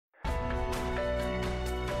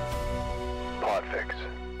Plot fix.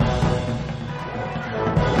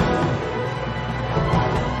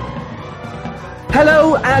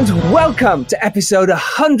 Hello and welcome to episode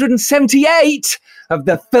 178 of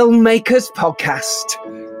the Filmmakers Podcast.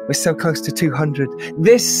 We're so close to 200.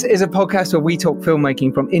 This is a podcast where we talk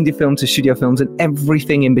filmmaking from indie film to studio films and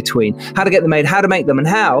everything in between. How to get them made, how to make them, and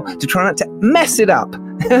how to try not to mess it up.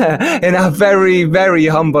 In our very, very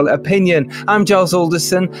humble opinion. I'm Giles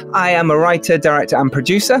Alderson. I am a writer, director, and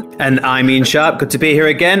producer. And I'm Ian Sharp. Good to be here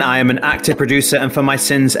again. I am an actor, producer, and for my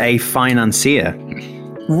sins, a financier.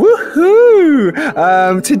 Woohoo!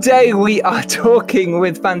 Today we are talking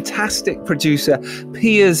with fantastic producer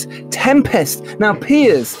Piers Tempest. Now,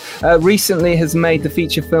 Piers recently has made the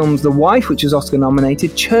feature films The Wife, which was Oscar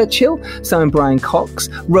nominated, Churchill, starring Brian Cox,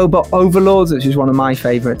 Robot Overlords, which is one of my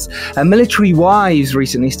favourites, Military Wives,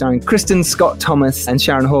 recently starring Kristen Scott Thomas and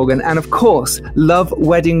Sharon Horgan, and of course, Love,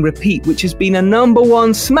 Wedding, Repeat, which has been a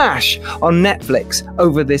 #1 smash on Netflix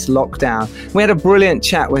over this lockdown. We had a brilliant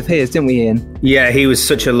chat with Piers, didn't we, Ian? Yeah, he was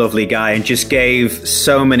such a lovely guy and just gave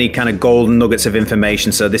so many kind of golden nuggets of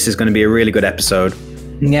information. So this is going to be a really good episode.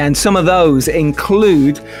 Yeah, and some of those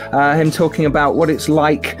include him talking about what it's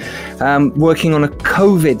like working on a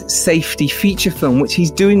COVID safety feature film, which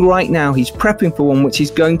he's doing right now. He's prepping for one, which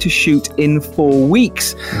he's going to shoot in 4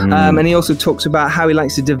 weeks. And he also talks about how he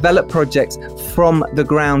likes to develop projects from the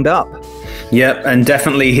ground up. Yep, and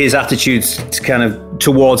definitely his attitudes kind of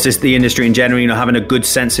towards the industry in general, having a good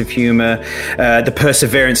sense of humor, the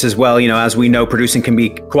perseverance as well. As we know, producing can be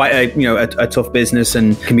quite a tough business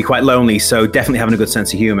and can be quite lonely. So definitely having a good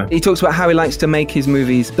sense of humor. He talks about how he likes to make his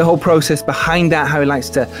movies, the whole process behind that, how he likes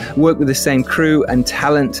to work with the same crew and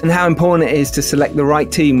talent, and how important it is to select the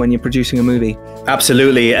right team when you're producing a movie.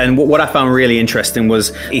 Absolutely. And what I found really interesting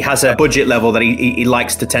was he has a budget level that he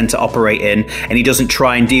likes to tend to operate in, and he doesn't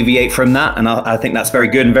try and deviate from that. And I think that's very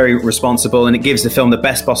good and very responsible, and it gives the film the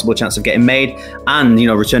best possible chance of getting made and,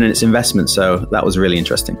 returning its investment. So that was really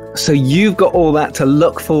interesting. So you've got all that to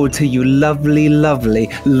look forward to, you lovely, lovely,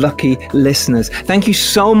 lucky listeners. Thank you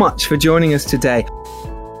so much for joining us today.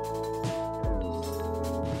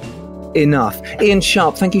 Enough. Ian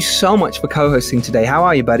Sharp, thank you so much for co-hosting today. How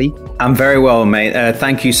are you, buddy? I'm very well, mate.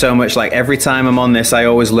 Thank you so much. Like every time I'm on this, I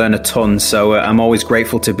always learn a ton. So I'm always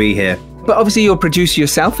grateful to be here. But obviously you're a producer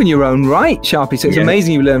yourself in your own right, Sharpie, so it's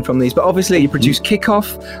amazing you learn from these. But obviously you produced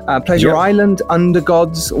Kickoff, Pleasure Island,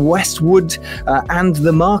 Undergods, Westwood, and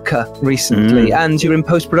The Marker recently. And you're in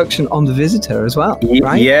post-production on The Visitor as well,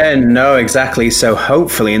 right? Yeah, no, exactly. So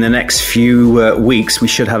hopefully in the next few weeks, we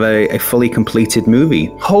should have a fully completed movie.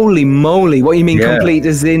 Holy moly. What do you mean complete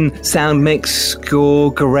as in sound mix,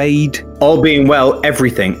 score, grade? All being well,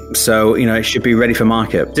 everything. So, it should be ready for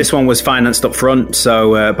market. This one was financed up front,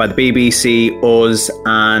 so by the BBC, us,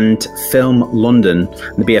 and Film London.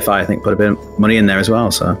 The BFI, I think, put a bit of money in there as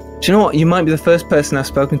well. So, do you know what? You might be the first person I've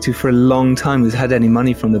spoken to for a long time who's had any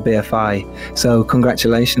money from the BFI. So,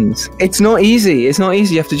 congratulations. It's not easy. It's not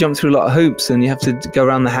easy. You have to jump through a lot of hoops and you have to go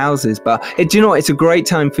around the houses. But do you know what? It's a great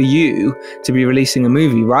time for you to be releasing a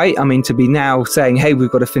movie, right? I mean, to be now saying, hey,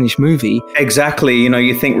 we've got a finished movie. Exactly.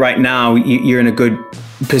 You think right now you're in a good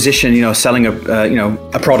position, selling a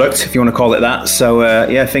product, if you want to call it that. So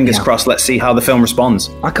fingers crossed. Let's see how the film responds.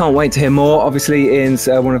 I can't wait to hear more. Obviously, Ian's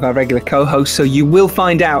one of our regular co-hosts, so you will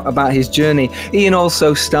find out about his journey. Ian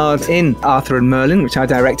also starred in Arthur and Merlin, which I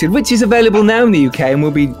directed, which is available now in the UK and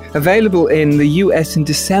will be available in the US in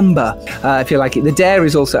December, if you like it. The Dare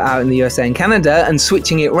is also out in the USA and Canada, and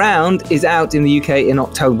Switching It Round is out in the UK in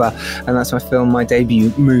October, and that's my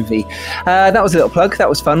debut movie. That was a little plug. That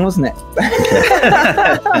was fun, wasn't it?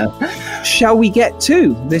 Shall we get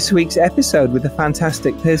to this week's episode with the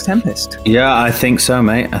fantastic Piers Tempest? Yeah, I think so,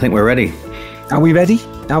 mate. I think we're ready. Are we ready?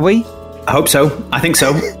 Are we? I hope so. I think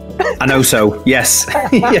so. I know so. Yes.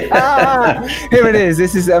 Here it is.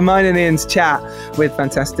 This is mine and Ian's chat with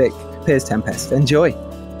fantastic Piers Tempest. Enjoy.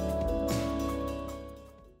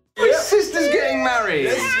 My sister's getting married.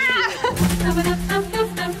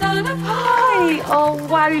 Hi. Oh,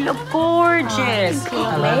 wow, you look gorgeous.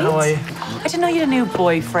 Hello, how are you? I didn't know you had a new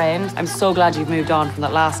boyfriend. I'm so glad you've moved on from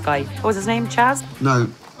that last guy. What was his name, Chaz? No,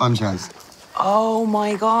 I'm Chaz. Oh,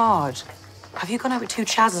 my God. Have you gone out with 2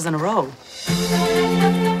 Chazes in a row?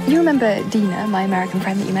 You remember Dina, my American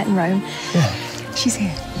friend that you met in Rome? Yeah. She's here.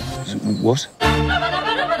 What?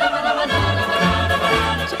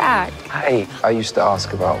 Jack. Hey, I used to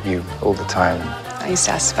ask about you all the time. I used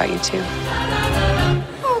to ask about you, too.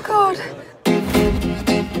 Oh, God.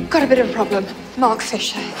 Got a bit of a problem. Mark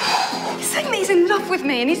Fisher. He sang these in love with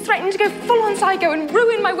me and he's threatening to go full on psycho and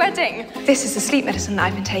ruin my wedding. This is the sleep medicine that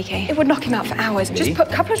I've been taking. It would knock him out for hours. Just put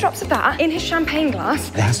a couple of drops of that in his champagne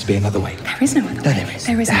glass. There has to be another way. There is no other way. There is.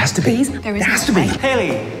 There has to be. Please, there is. There has to be.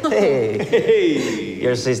 Haley! Hey!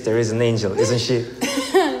 Your sister is an angel, isn't she?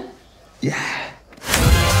 Yeah.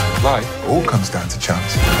 Life all comes down to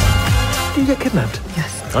chance. You get kidnapped?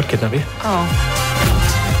 Yes. I'd kidnap you. Oh.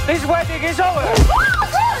 This wedding is over!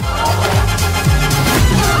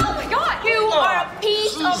 Oh my God! You are a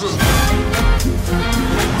piece of...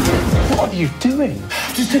 What are you doing?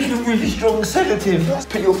 Just taking a really strong sedative.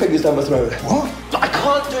 Put your fingers down my throat. What? I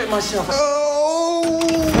can't do it myself.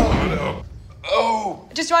 Oh! Oh!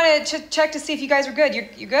 Just wanted to check to see if you guys were good.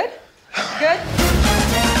 You good? Good?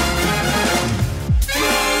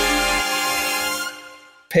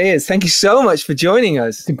 Piers, thank you so much for joining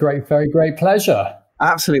us. It's a very great pleasure.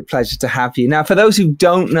 Absolute pleasure to have you. Now, for those who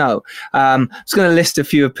don't know, I'm just going to list a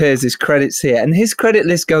few of Piers' credits here, and his credit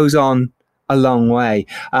list goes on a long way.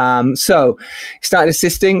 So he started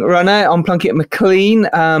assisting runner on Plunkett McLean,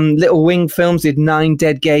 Little Wing Films, did 9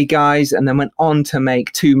 Dead Gay Guys, and then went on to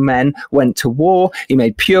make 2 Men Went to War. He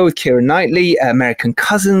made Pure with Keira Knightley, American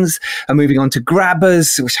Cousins, moving on to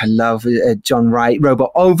Grabbers, which I love, John Wright,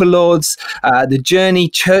 Robot Overlords, The Journey,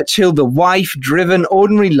 Churchill, The Wife, Driven,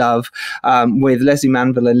 Ordinary Love, with Leslie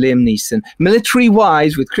Manville and Liam Neeson, Military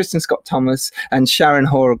Wives with Kristen Scott Thomas and Sharon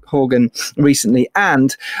Horgan recently,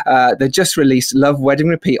 and the just released Love, Wedding,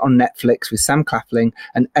 Repeat on Netflix with Sam Claflin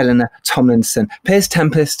and Eleanor Tomlinson. Piers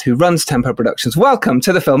Tempest, who runs Tempo Productions. Welcome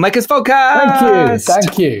to the Filmmakers Podcast.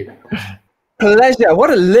 Thank you. Pleasure. What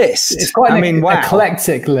a list. It's quite an wow.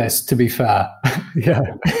 eclectic list, to be fair. Yeah.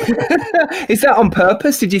 Is that on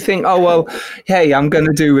purpose? Did you think, oh, well, hey, I'm going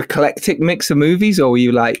to do an eclectic mix of movies? Or were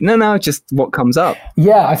you like, no, just what comes up?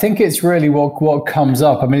 Yeah, I think it's really what comes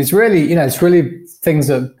up. I mean, it's really, it's really things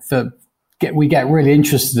that we get really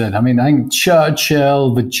interested in. I mean, I think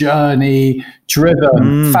Churchill, The Journey,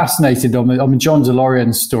 Driven, fascinated on John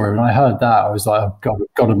DeLorean's story. When I heard that, I was like, oh God, we've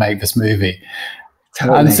got to make this movie.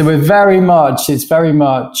 Totally. And so there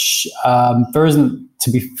isn't, to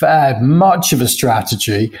be fair, much of a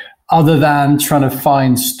strategy other than trying to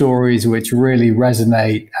find stories which really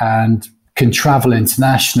resonate and can travel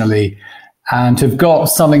internationally and have got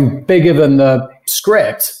something bigger than the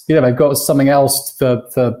script. They've got something else for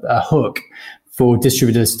a hook for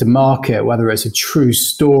distributors to market, whether it's a true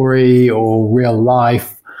story or real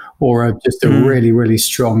life or just a really, really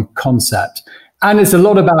strong concept. And it's a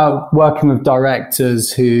lot about working with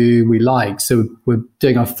directors who we like. So we're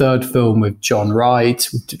doing our 3rd film with John Wright.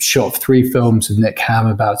 We've shot 3 films with Nick Ham,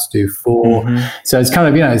 about to do 4. So it's kind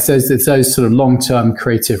of, it's those sort of long-term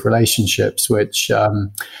creative relationships, which we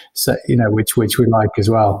like as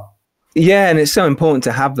well. Yeah, and it's so important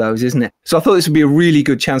to have those, isn't it? So I thought this would be a really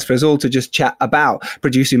good chance for us all to just chat about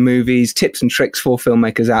producing movies, tips and tricks for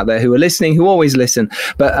filmmakers out there who are listening, who always listen.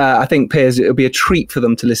 But I think, Piers, it'll be a treat for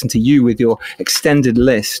them to listen to you with your extended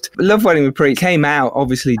list. Love, Wedding, Repeat came out,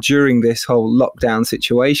 obviously, during this whole lockdown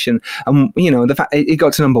situation. And, the fact it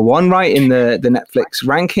got to number 1, right, in the Netflix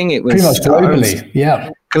ranking. It was pretty much globally, yeah.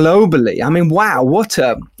 Globally. I mean, wow, what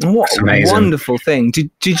a wonderful thing.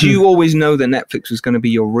 Did you always know that Netflix was going to be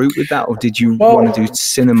your route with that, or did you want to do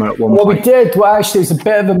cinema at one point? Well, we did. Well, actually, it's a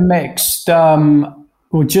bit of a mixed.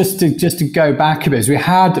 Just to go back a bit, we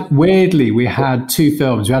had 2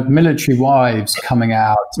 films. We had Military Wives coming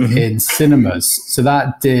out in cinemas. So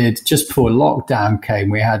that did, just before lockdown came,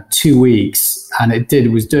 we had 2 weeks, and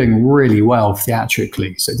it was doing really well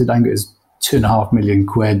theatrically. So it did, I think it was £2.5 million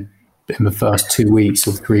in the first 2 weeks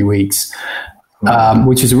or 3 weeks,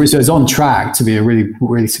 which is, so it's on track to be a really,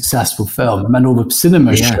 really successful film. And then all the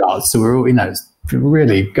cinema shut, so we're all,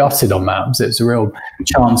 really gutted on that. So it's a real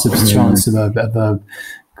chance of and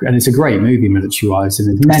it's a great movie, Military Wives,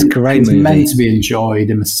 and it's meant to be enjoyed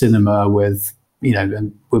in the cinema with,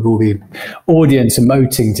 and with all the audience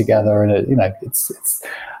emoting together, and it's.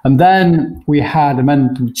 And then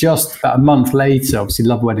just about a month later, obviously,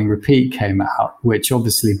 Love, Wedding, Repeat came out, which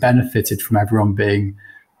obviously benefited from everyone being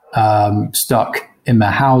stuck in their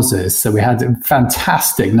houses. So we had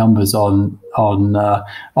fantastic numbers on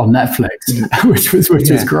Netflix, which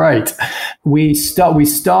was great. We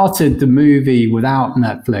started the movie without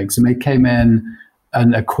Netflix, and they came in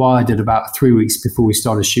and acquired it about 3 weeks before we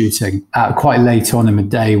started shooting, quite late on in the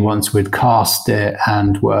day once we'd cast it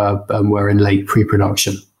and were in late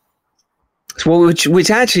pre-production. Well,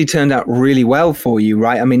 which actually turned out really well for you,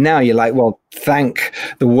 right? I mean, now you're like, well, thank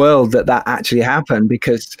the world that actually happened,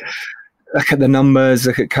 because look at the numbers,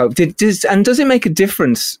 look at COVID. Does it make a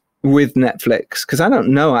difference with Netflix? Because I don't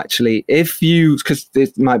know actually because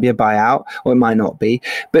it might be a buyout or it might not be,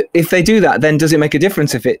 but if they do that, then does it make a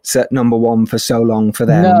difference if it's at number one for so long for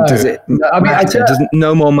them? No, does it matter?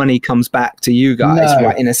 No more money comes back to you guys,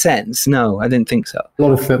 right? In a sense, no, I didn't think so. A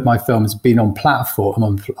lot of my films have been on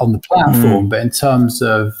the platform, but in terms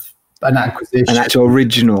of an acquisition, an actual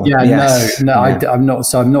original. I'm not.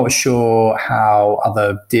 So I'm not sure how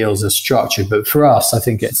other deals are structured. But for us, I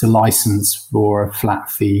think it's a license for a flat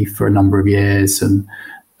fee for a number of years, and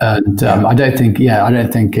I don't think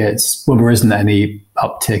it's there isn't any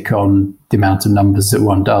uptick on the amount of numbers that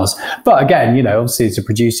one does. But again, obviously as a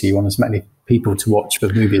producer, you want as many people to watch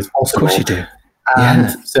the movie as possible. Of course you do. And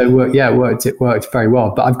so, it worked very well.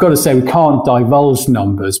 But I've got to say, we can't divulge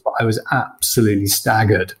numbers, but I was absolutely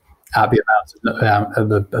staggered at the amount of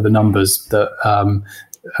the numbers that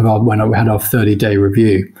when we had our 30-day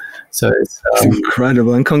review. So it's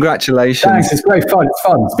incredible, and congratulations. Thanks, it's great fun. It's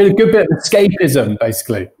fun. It's been a good bit of escapism,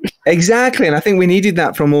 basically. Exactly, and I think we needed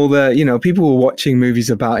that from all the, people were watching movies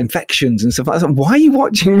about infections and stuff like that. Why are you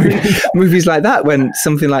watching movies like that when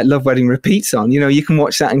something like Love Wedding repeats on? You can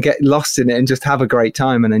watch that and get lost in it and just have a great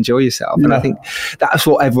time and enjoy yourself. Yeah. And I think that's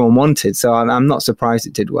what everyone wanted. So I'm not surprised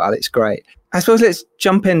it did well. It's great. I suppose let's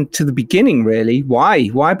jump into the beginning, really. Why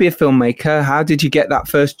be a filmmaker? How did you get that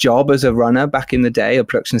first job as a runner back in the day, or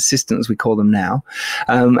production assistant, as we call them now?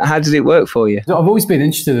 How did it work for you? I've always been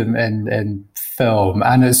interested in film.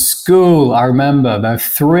 And at school, I remember there were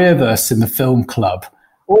 3 of us in the film club.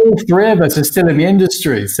 All 3 of us are still in the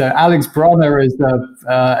industry. So Alex Bronner is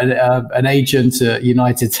an agent at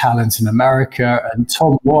United Talent in America, and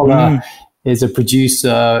Tom Waller is a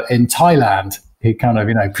producer in Thailand, who kind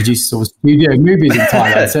of, produces all studio movies in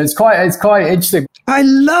Thailand. So it's quite interesting. I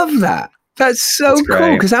love that. That's so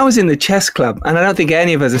cool, because I was in the chess club, and I don't think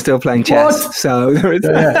any of us are still playing chess. What? So there is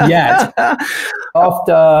yet.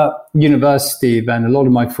 After university, then a lot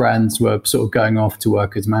of my friends were sort of going off to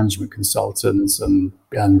work as management consultants and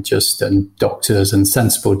doctors and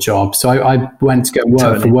sensible jobs. So I went to go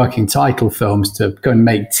work for Working Title Films to go and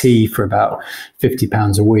make tea for about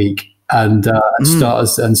 £50 a week. And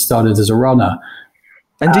started as a runner.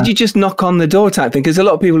 And did you just knock on the door type thing? Because a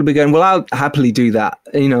lot of people would be going, well, I'll happily do that.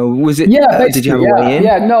 Was it? Yeah, did you have a way in?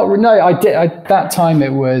 Yeah, no, I did. At that time,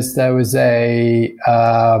 it was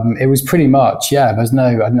pretty much, I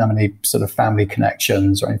didn't have any sort of family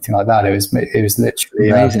connections or anything like that. It was literally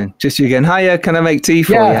amazing. Just you going, hiya, can I make tea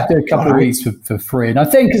for you? Yeah, I did a couple of weeks for free. And I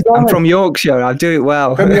think I'm from Yorkshire, I'll do it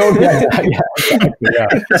well. From Yorkshire,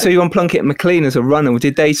 exactly. So you on Plunkett & McLean as a runner.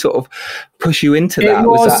 Did they sort of push you into that?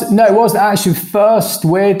 No, it wasn't actually. First,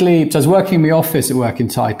 weirdly, so I was working in the office at Working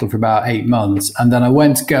Title for about 8 months, and then I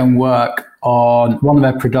went to go and work on one of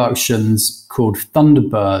their productions called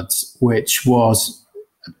Thunderbirds, which was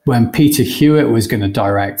when Peter Hewitt was going to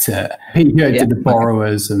direct it. Peter Hewitt did The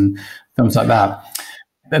Borrowers and films like that.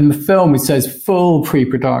 Then the film, it says full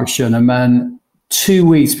pre-production, and then 2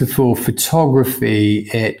 weeks before photography,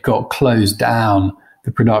 it got closed down,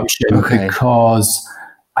 the production, because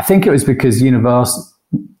I think it was because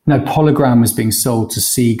Polygram was being sold to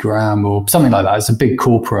Seagram or something like that. It's a big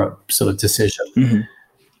corporate sort of decision. Mm-hmm.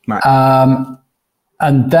 Right.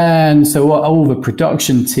 And then, so all the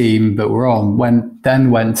production team that were on went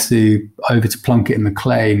over to Plunkett &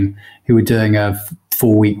 McLean, who were doing a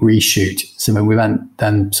 4-week reshoot. So we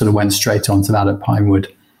went straight onto that at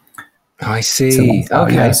Pinewood. I see. So,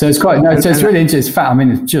 okay. So it's so it's really interesting.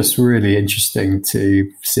 It's just really interesting to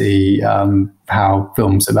see how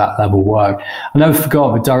films at that level work. I never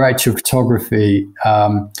forgot the director of photography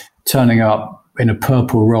turning up in a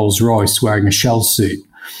purple Rolls Royce wearing a shell suit.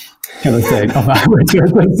 Kind of thing.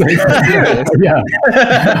 Yeah.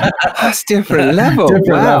 That's different level.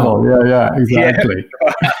 Level. Yeah, exactly.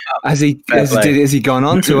 Has he gone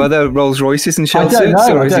on to other Rolls Royces and shell suits?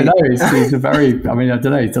 I don't know. He's a very, I don't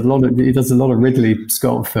know. He does a lot of Ridley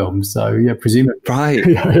Scott films. So yeah, presumably. Right.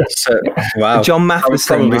 So, wow. John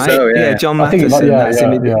Matheson, right? So, yeah. John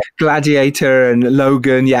Matheson. Gladiator and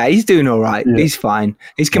Logan. Yeah, he's doing all right. Yeah. He's fine.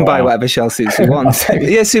 He can buy whatever shell suits he wants.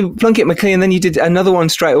 Yeah, so Plunkett & McLean, and then you did another one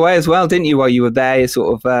straight away as well, didn't you, while you were there,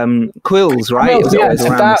 sort of Quills, right?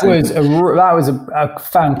 That was a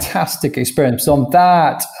fantastic experience. On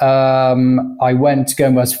that, I went to go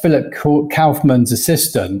and was Philip Kaufman's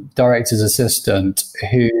director's assistant,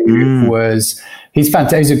 who he's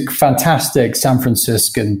a fantastic San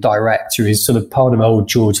Franciscan director. He's sort of part of an old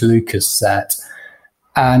George Lucas set.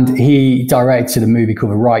 And he directed a movie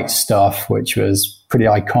called The Right Stuff, which was pretty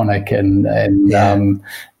iconic in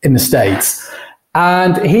the States.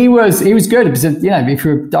 And he was good because, if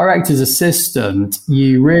you're a director's assistant,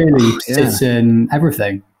 you really sit in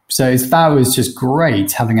everything. So that was just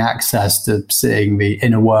great, having access to seeing the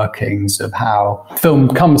inner workings of how film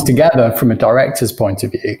comes together from a director's point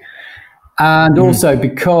of view. And also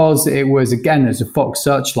because it was, again, as a Fox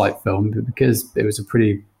Searchlight film, because it was a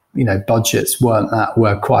pretty, budgets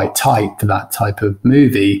were quite tight for that type of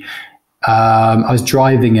movie. I was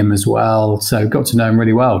driving him as well, so got to know him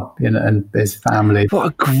really well, and his family. What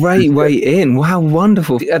a great way in! Wow,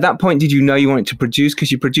 wonderful. At that point, did you know you wanted to produce,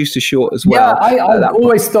 because you produced a short as well? Yeah, I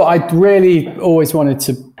always thought I'd really always wanted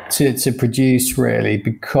to produce, really,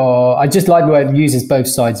 because I just like the way it uses both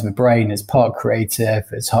sides of the brain. It's part creative,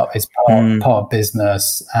 it's part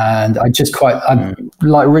business, and I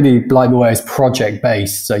really like the way it's project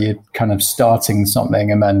based. So you're kind of starting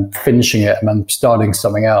something and then finishing it and then starting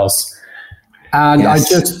something else. And I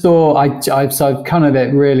just thought, so kind of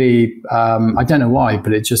it really, I don't know why,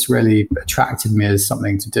 but it just really attracted me as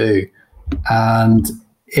something to do. And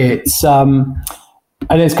it's kind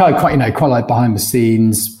of quite like behind the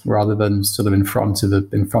scenes rather than sort of in front of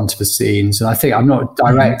the scenes. And I think I'm not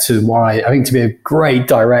a director. I think to be a great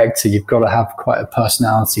director, you've got to have quite a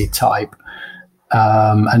personality type,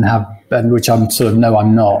 and which I'm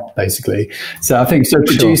not, basically. So I think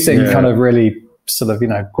producing kind of really sort of,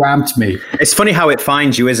 grabbed me. It's funny how it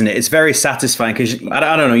finds you, isn't it? It's very satisfying because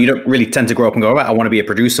I don't know, you don't really tend to grow up and go, I want to be a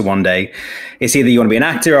producer one day. It's either you want to be an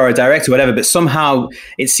actor or a director, whatever, but somehow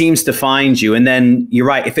it seems to find you. And then you're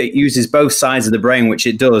right, if it uses both sides of the brain, which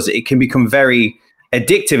it does, it can become very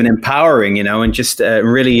addictive and empowering, and just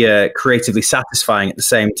really creatively satisfying at the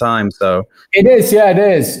same time. So it is.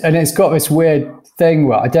 And it's got this weird thing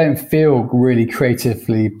where I don't feel really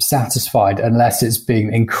creatively satisfied unless it's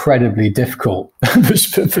been incredibly difficult,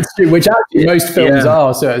 which actually most films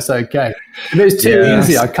are, so it's okay. If it's too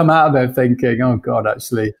easy, I come out of there thinking, oh God,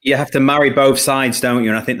 actually. You have to marry both sides, don't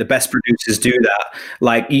you? And I think the best producers do that.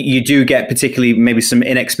 Like you do get particularly maybe some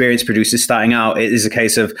inexperienced producers starting out. It is a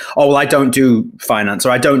case of, I don't do finance,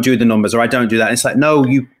 or I don't do the numbers, or I don't do that. And it's like, no,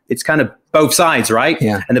 it's kind of both sides, right?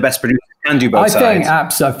 Yeah. And the best producers can do both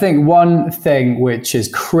sides. I think one thing which is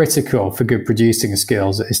critical for good producing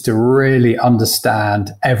skills is to really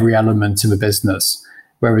understand every element of a business,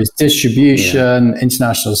 whether it's distribution,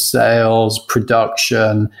 international sales,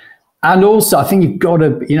 production. And also, I think you've got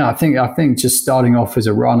to, I think just starting off as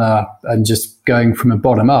a runner and just going from the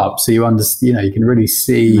bottom up, so you understand, you can really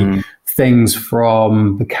see things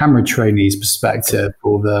from the camera trainee's perspective,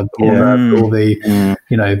 or the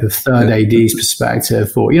third AD's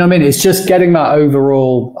perspective, or it's just getting that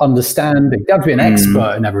overall understanding. You have to be an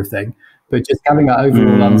expert in everything, but just having that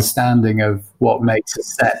overall understanding of what makes a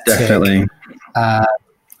set tick,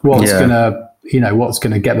 what's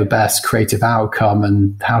gonna get the best creative outcome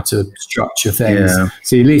and how to structure things. Yeah.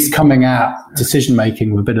 So at least coming at decision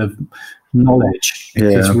making with a bit of knowledge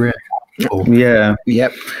is really helpful. Yeah.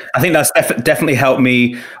 Yep. I think that's definitely helped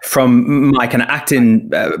me from my kind of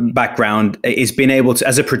acting background, is being able to,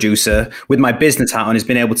 as a producer with my business hat on, is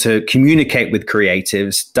being able to communicate with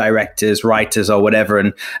creatives, directors, writers, or whatever,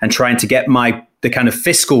 and trying to get the kind of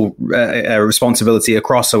fiscal responsibility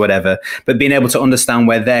across or whatever, but being able to understand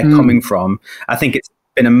where they're coming from. I think it's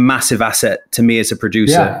been a massive asset to me as a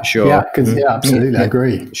producer. Absolutely. I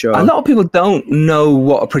agree. Sure. A lot of people don't know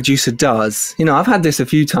what a producer does. I've had this a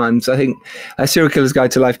few times. I think a Serial Killer's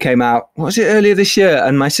Guide to Life came out, what was it, earlier this year?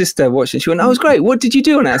 And my sister watched it. She went, "Oh, it was great. What did you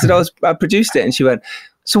do on it?" I said, I produced it. And she went,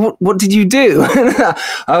 "So what did you do?"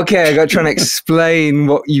 Okay, I got to try and explain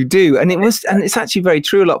what you do. And it's actually very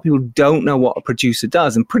true. A lot of people don't know what a producer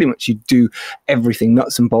does, and pretty much you do everything,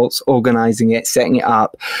 nuts and bolts, organizing it, setting it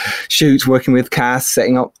up, shoots, working with cast,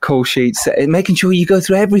 setting up call sheets, making sure you go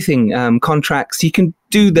through everything, contracts. You can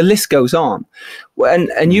do, the list goes on.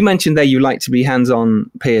 And you mentioned there you like to be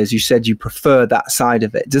hands-on, Piers. You said you prefer that side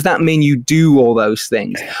of it. Does that mean you do all those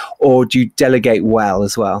things, or do you delegate well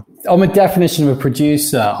as well? On the definition of a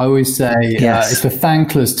producer, I always say it's a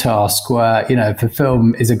thankless task where, if the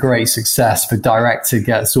film is a great success, the director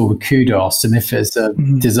gets all the kudos. And if it's a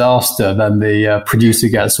disaster, then the producer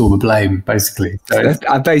gets all the blame, basically. So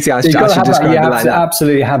I should describe it like that.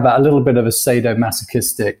 Absolutely have that, a little bit of a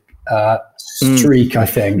sadomasochistic streak, I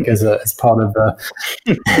think, as part of the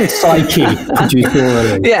psyche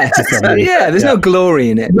producerially. There's no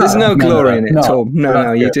glory in it. There's no glory in it at all.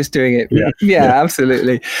 No, you're just doing it. Yeah,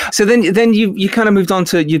 absolutely. So then you kind of moved on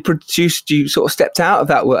to, you sort of stepped out of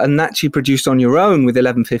that and actually produced on your own with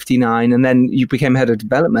 11:59, and then you became head of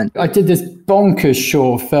development. I did this bonkers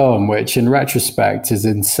short film, which in retrospect is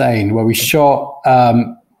insane, where we shot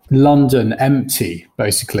London empty,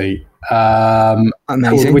 basically.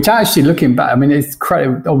 Amazing. Which actually, looking back, it's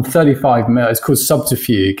on 35 mil. It's called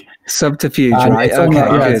Subterfuge. Subterfuge, And right? it's on,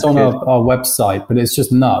 Okay, it's on our website, but it's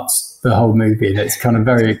just nuts, the whole movie, and it's kind of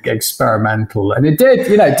very experimental. And it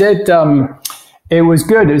was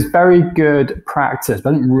good. It was very good practice, but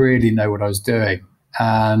I didn't really know what I was doing.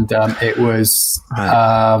 And it was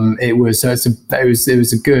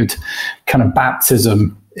a good kind of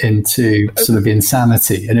baptism into sort of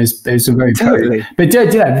insanity, and it was a very totally. But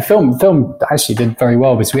the film actually did very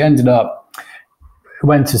well, because we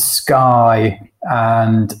went to Sky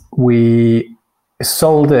and we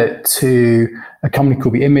sold it to a company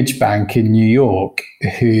called the Image Bank in New York,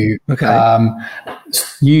 who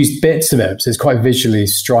used bits of it, so it's quite visually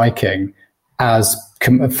striking, as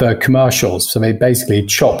for commercials. So they basically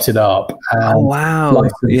chopped it up and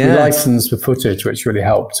licensed the footage, which really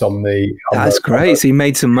helped on the... That's great. So you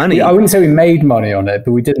made some money. I wouldn't say we made money on it,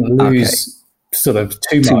 but we didn't lose sort of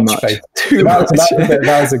too much. That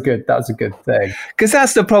was a good thing. Because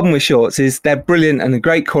that's the problem with shorts, is they're brilliant and a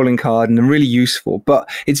great calling card and they're really useful, but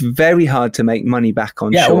it's very hard to make money back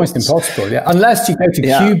on shorts. Almost impossible. Yeah, unless you go to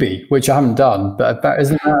QB, which I haven't done, but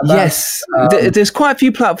isn't that? Yes, there's quite a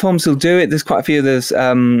few platforms who'll do it. There's quite a few others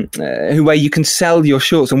where you can sell your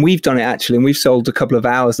shorts, and we've done it actually, and we've sold a couple of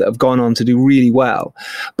ours that have gone on to do really well.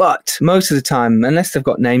 But most of the time, unless they've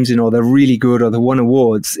got names in or they're really good or they won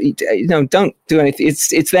awards, don't do anything.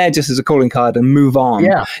 It's there just as a calling card and move on.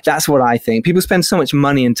 Yeah. That's what I think. People spend so much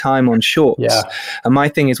money and time on shorts. Yeah. And my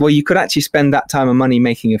thing is, well, you could actually spend that time and money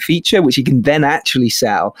making a feature, which you can then actually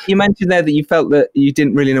sell. You mentioned there that you felt that you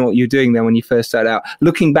didn't really know what you were doing there when you first started out.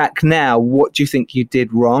 Looking back now, what do you think you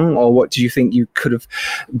did wrong, or what do you think you could have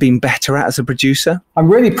been better at as a producer? I'm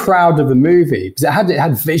really proud of the movie because it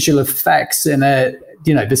had visual effects in it.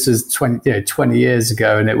 This was 20 years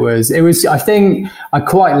ago, and it was, I think I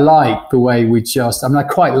quite like the way I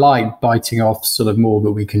quite like biting off sort of more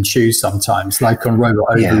than we can chew sometimes, like on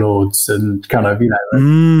Robot Overlords and kind of, you know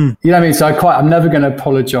what I mean? So I'm never going to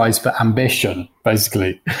apologize for ambition,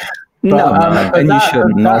 basically. But and you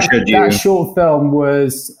shouldn't, nor should you. That short film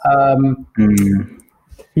was,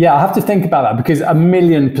 I have to think about that, because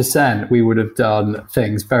 1,000,000% we would have done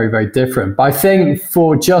things very, very different. But I think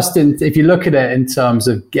if you look at it in terms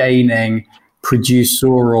of gaining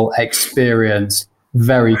producerial experience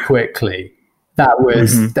very quickly, that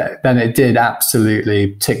was then it did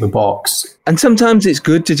absolutely tick the box. And sometimes it's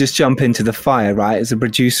good to just jump into the fire, right, as a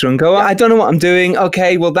producer, and go, I don't know what I'm doing.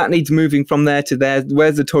 Okay, well, that needs moving from there to there.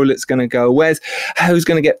 Where's the toilets going to go? Who's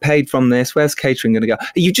going to get paid from this? Where's catering going to go?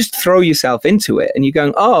 You just throw yourself into it, and you're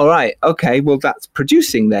going, oh, right, okay, well, that's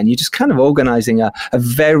producing then. You're just kind of organizing a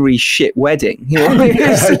very shit wedding. You know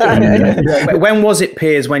what I mean? When was it,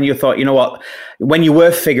 Piers, when you thought, you know what, when you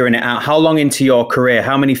were figuring it out, how long into your career,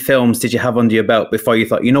 how many films did you have under your belt before you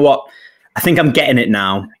thought, you know what, I think I'm getting it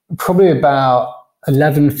now? Probably about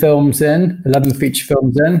 11 feature films in.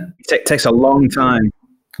 It takes a long time.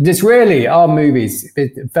 It's really, our movies,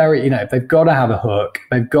 very, they've got to have a hook.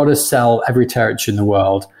 They've got to sell every territory in the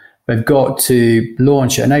world. They've got to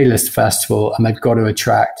launch at an A-list festival, and they've got to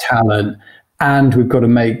attract talent. And we've got to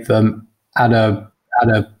make them at a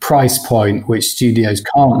price point which studios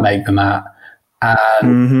can't make them at.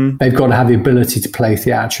 And they've got to have the ability to play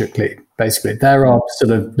theatrically. Basically, there are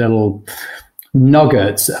sort of little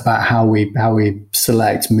nuggets about how we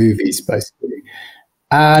select movies, basically.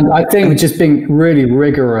 And I think just being really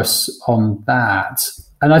rigorous on that.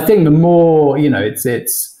 And I think the more,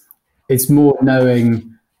 it's more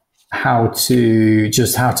knowing how to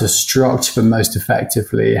structure them most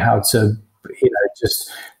effectively, how to,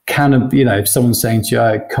 just kind of, if someone's saying to you,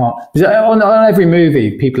 I can't, on every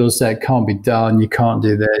movie, people will say it can't be done, you can't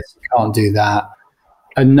do this, you can't do that.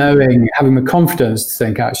 And having the confidence to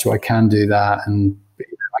think, actually, I can do that, and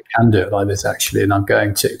I can do it like this, actually, and I'm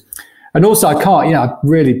going to. And also, I can't, I'm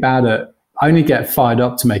really bad at, I only get fired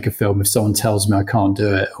up to make a film if someone tells me I can't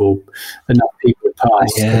do it, or enough people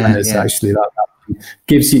pass. And it's actually that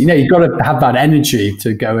gives you, you've got to have that energy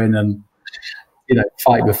to go in and,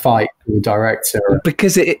 fight the fight with the director.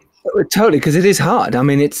 Because because it is hard. I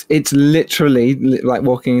mean, it's literally like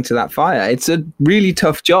walking into that fire. It's a really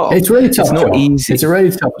tough job. It's really tough. It's not easy. It's a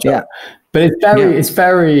really tough job. Yeah. But it's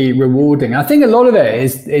very rewarding. I think a lot of it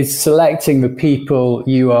is selecting the people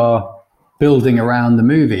you are building around the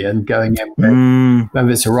movie and going in with, whether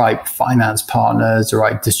it's the right finance partners, the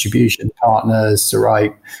right distribution partners, the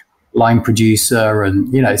right line producer,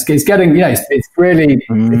 and it's getting it's really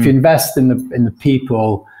if you invest in the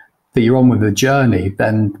people that you're on with the journey,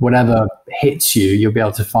 then whatever hits you, you'll be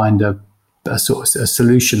able to find a sort of a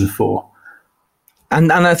solution for.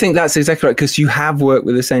 And I think that's exactly right, because you have worked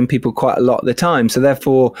with the same people quite a lot of the time. So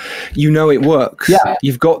therefore, it works. Yeah.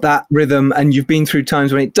 You've got that rhythm, and you've been through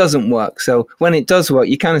times when it doesn't work. So when it does work,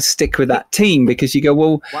 you kind of stick with that team, because you go,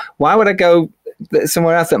 well, why would I go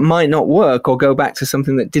somewhere else that might not work, or go back to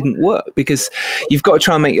something that didn't work? Because you've got to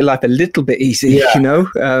try and make your life a little bit easy,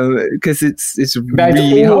 because it's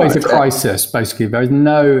really always hard. a crisis. Basically,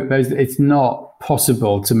 it's not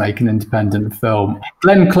possible to make an independent film.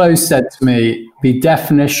 Glenn Close said to me, the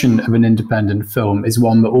definition of an independent film is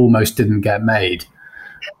one that almost didn't get made,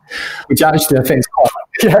 which actually I think is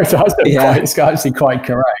it's actually quite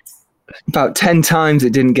correct. About 10 times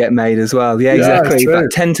it didn't get made as well. Yeah, exactly.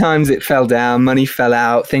 About 10 times it fell down, money fell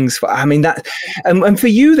out, and for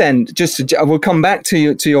you then, we'll come back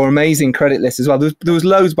to your amazing credit list as well. There was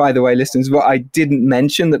loads, by the way, listeners, what I didn't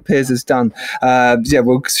mention that Piers has done.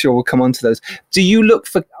 We'll come on to those. Do you look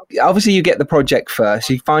for, obviously you get the project first,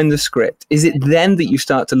 you find the script. Is it then that you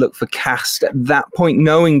start to look for cast at that point,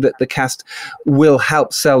 knowing that the cast will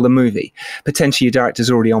help sell the movie? Potentially your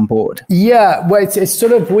director's already on board. Yeah, well, it's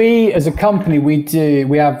sort of, we as a company, we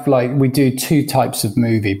do two types of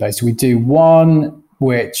movie. Basically, we do one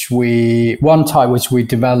type which we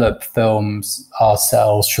develop films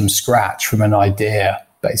ourselves from scratch, from an idea,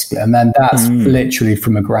 basically, and then that's literally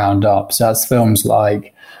from the ground up. So that's films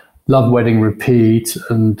like Love, Wedding, Repeat,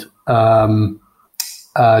 and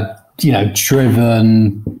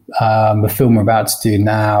Driven, the film we're about to do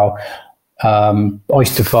now,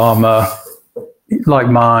 Oyster Farmer, Like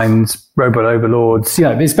Minds, Robot Overlords.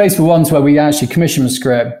 It's basically ones where we actually commission the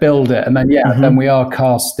script, build it, and then then we are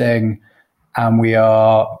casting, and we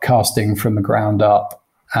are casting from the ground up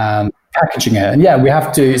and packaging it. And we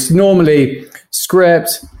have to. It's normally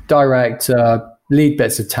script, director, lead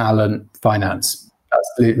bits of talent, finance.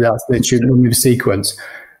 That's literally the sequence.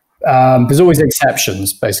 There's always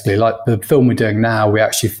exceptions, basically. Like the film we're doing now, we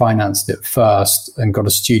actually financed it first and got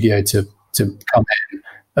a studio to come in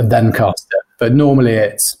and then cast it. But normally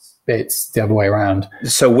it's the other way around.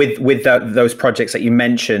 So with those projects that you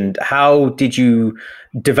mentioned, how did you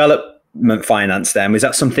development finance them? Is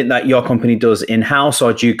that something that your company does in-house,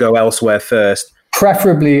 or do you go elsewhere first?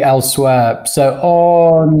 Preferably elsewhere. So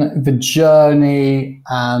on The Journey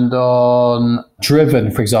and on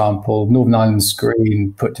Driven, for example, Northern Ireland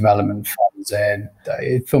Screen put development funds in.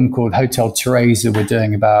 A film called Hotel Teresa we're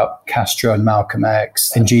doing about Castro and Malcolm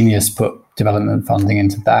X. Ingenious put development funding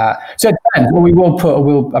into that. So it depends. Well, we will put,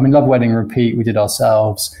 Love, Wedding, Repeat, we did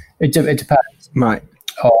ourselves. It depends. Right.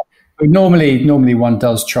 Normally one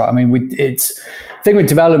does try. The thing with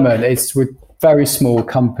development, we're very small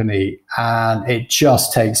company, and it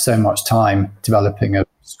just takes so much time developing a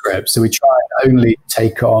script. So we try and only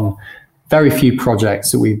take on very few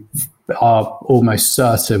projects that we are almost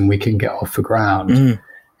certain we can get off the ground. And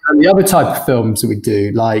the other type of films that we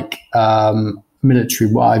do, like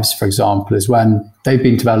Military Wives, for example, is when they've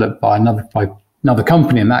been developed by another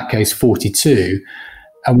company, in that case 42,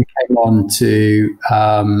 and we came on to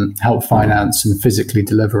help finance and physically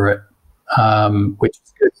deliver it, which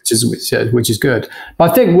is good.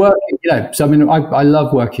 But I think working, I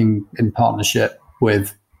love working in partnership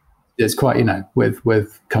with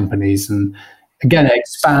companies, and again, it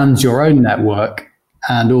expands your own network,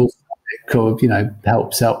 and also it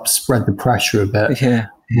helps spread the pressure a bit. Yeah.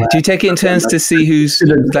 Do you take it in turns to see who's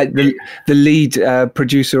like the lead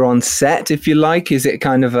producer on set, if you like? Is it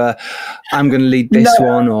kind of I'm going to lead this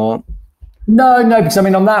one, or? No, because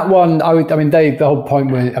on that one, the whole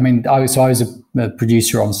point was, I was a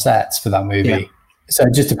producer on sets for that movie. Yeah. So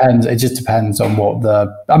it just depends. It just depends on what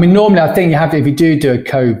normally I think if you do a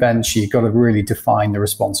co-venture, you've got to really define the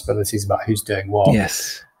responsibilities about who's doing what.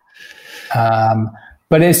 Yes.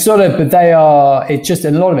 But it's and a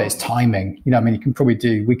lot of it is timing.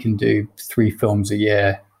 we can do 3 films a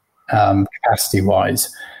year, capacity wise.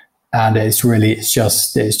 And it's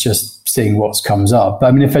just seeing what comes up.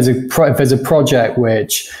 But if there's a project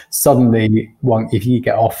which suddenly if you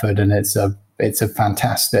get offered and it's a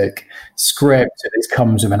fantastic script and it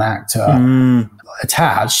comes with an actor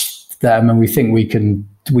attached, then we think we can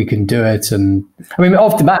do it. And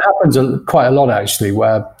often that happens quite a lot actually,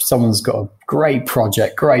 where someone's got a great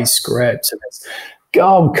project, great script, and it's we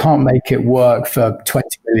can't make it work for $20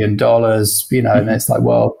 million, and it's like,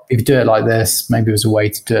 well, if you do it like this, maybe there's a way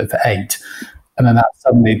to do it for 8. And then that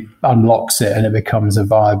suddenly unlocks it and it becomes a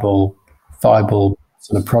viable sort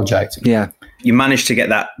of project. Yeah. You managed to get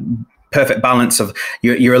that perfect balance of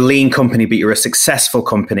you're a lean company, but you're a successful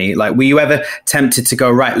company. Like, were you ever tempted to go,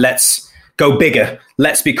 right, let's go bigger.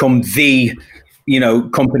 Let's become the,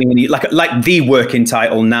 company, like the working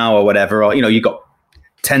title now or whatever, or, you got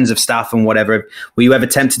tens of staff and whatever. Were you ever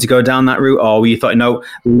tempted to go down that route, or were you thought, no,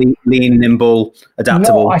 lean, nimble,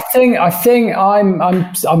 adaptable? No, I think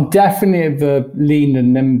I'm definitely of the lean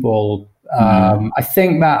and nimble. I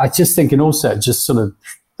think that I just thinking also just sort of,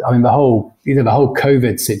 I mean, the whole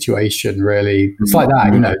COVID situation really, it's like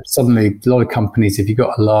that, you know, suddenly a lot of companies, if you've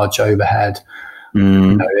got a large overhead,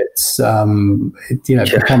 you know,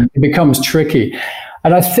 it becomes tricky.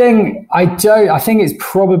 And I think it's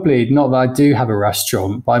probably not that I do have a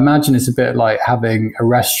restaurant, but I imagine it's a bit like having a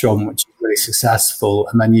restaurant which is really successful,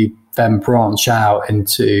 and then you then branch out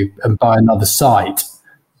into and buy another site,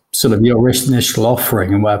 sort of your initial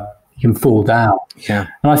offering, and where you can fall down. Yeah.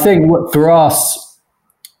 And I think for us,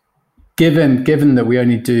 given that we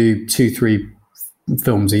only do 2-3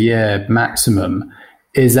 films a year maximum,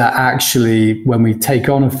 is that actually when we take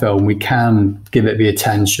on a film, we can give it the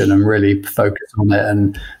attention and really focus on it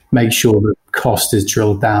and make sure the cost is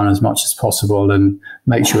drilled down as much as possible and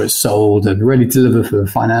make sure it's sold and really deliver for the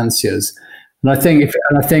financiers. And I think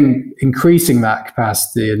increasing that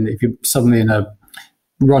capacity, and if you're suddenly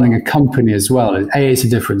running a company as well, A, it's a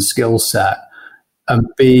different skill set, and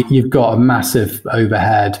B, you've got a massive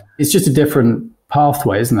overhead. It's just a different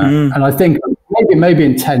pathway, isn't it? And I think maybe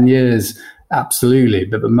in 10 years, absolutely.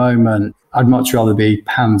 But at the moment, I'd much rather be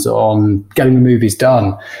hands-on, getting the movies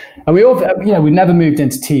done. And we all, we never moved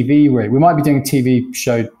into TV. Really, we might be doing a TV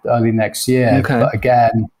show early next year. Okay. But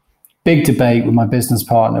again, big debate with my business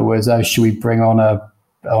partner was, should we bring on a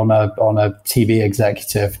TV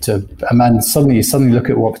executive and then suddenly you look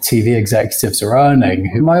at what TV executives are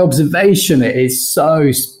earning. My observation is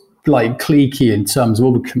so like cliquey in terms of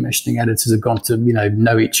all the commissioning editors have gone to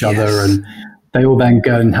know each other, and they all then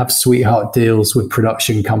go and have sweetheart deals with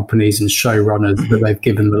production companies and showrunners that they've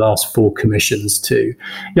given the last 4 commissions to. You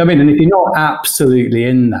know what I mean? And if you're not absolutely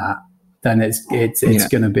in that, then it's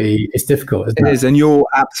going to be, it's difficult, isn't it? It is, and you're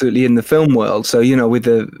absolutely in the film world. So, with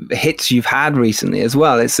the hits you've had recently as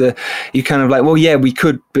well, you kind of like, well, yeah, we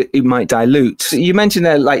could, but it might dilute. So you mentioned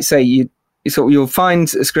there, like, say, you'll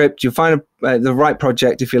find a script, you'll find the right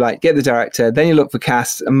project, if you like, get the director, then you look for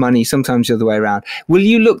cast and money, sometimes the other way around. Will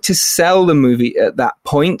you look to sell the movie at that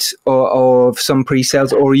point or some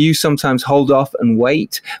pre-sales, or you sometimes hold off and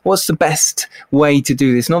wait? What's the best way to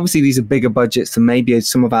do this? And obviously these are bigger budgets than maybe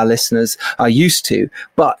some of our listeners are used to,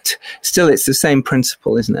 but still it's the same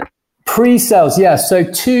principle, isn't it? Pre-sales, yeah. So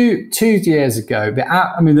two years ago,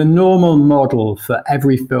 the normal model for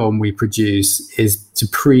every film we produce is to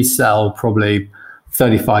pre-sell probably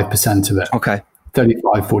 35% of it. Okay.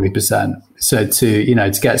 35-40%. So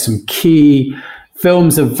to get some key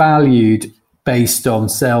films are valued based on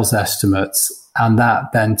sales estimates, and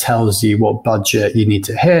that then tells you what budget you need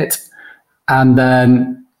to hit. And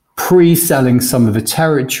then pre-selling some of the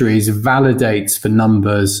territories validates the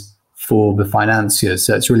numbers for the financiers.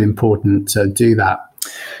 So it's really important to do that.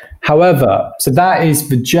 However, so that is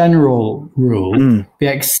the general rule. The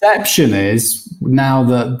exception is now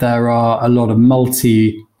that there are a lot of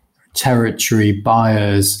multi-territory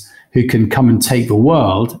buyers who can come and take the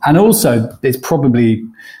world. And also it's probably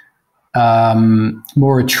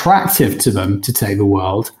more attractive to them to take the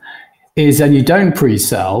world, is then you don't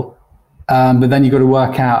pre-sell, but then you've got to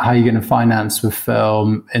work out how you're going to finance the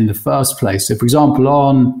film in the first place. So for example,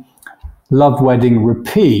 on Love Wedding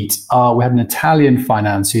Repeat, we had an Italian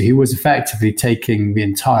financier who was effectively taking the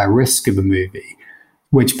entire risk of the movie,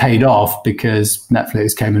 which paid off because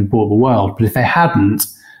Netflix came and bought the world. But if they hadn't,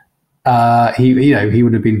 he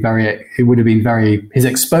would have been his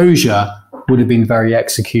exposure would have been very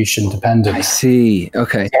execution dependent. I see.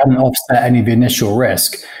 Okay. He hadn't offset any of the initial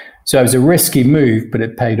risk. So it was a risky move, but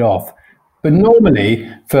it paid off. But normally,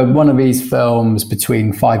 for one of these films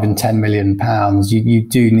between £5 and £10 million, you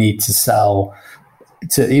do need to sell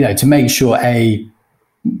to make sure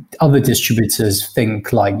other distributors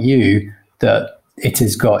think like you that it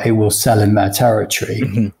will sell in their territory,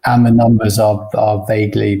 and the numbers are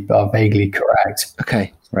vaguely correct.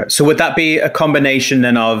 Okay, right. So would that be a combination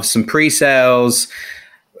then of some pre-sales,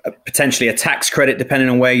 potentially a tax credit depending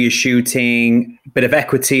on where you're shooting, a bit of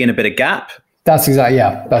equity and a bit of gap? That's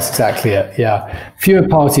exactly it. Yeah. Fewer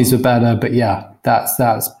parties are better, but yeah, that's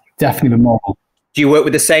definitely the model. Do you work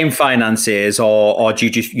with the same financiers or do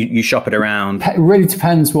you just you shop it around? It really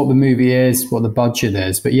depends what the movie is, what the budget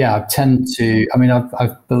is. But yeah, I tend to,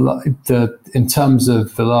 in terms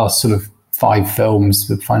of the last sort of 5 films,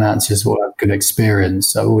 the financiers will have good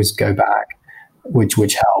experience. So I always go back, which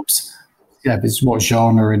helps. Yeah, if it's what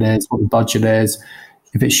genre it is, what the budget is,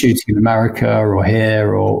 if it's shooting in America or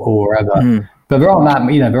here or wherever. But there aren't that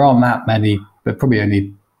many, but probably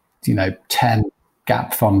only, 10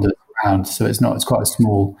 gap funders around. So it's quite a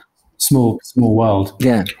small small world.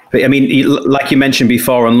 Yeah. But I mean, like you mentioned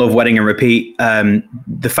before on Love, Wedding and Repeat,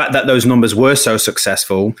 the fact that those numbers were so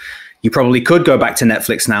successful, you probably could go back to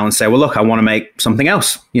Netflix now and say, well, look, I want to make something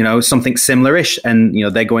else, something similar-ish. And,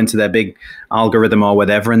 they go into their big algorithm or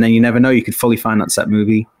whatever. And then you never know, you could fully finance that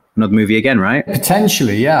movie, another movie again, right?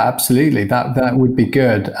 Potentially, yeah, absolutely. That would be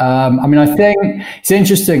good. I mean, I think it's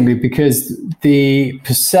interesting because the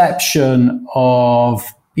perception of,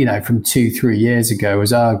 from 2-3 years ago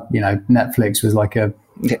was, Netflix was like a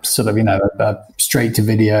sort of, a straight to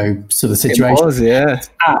video sort of situation. It was, yeah. It's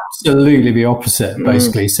absolutely the opposite,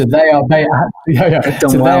 basically. So they are,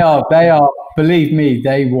 believe me,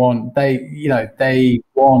 they want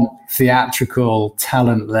theatrical,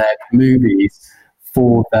 talent-led movies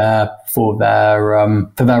for their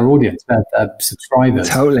audience, their subscribers.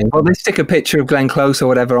 Totally. Well, they stick a picture of Glenn Close or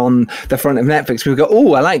whatever on the front of Netflix. We go,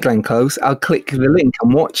 oh, I like Glenn Close. I'll click the link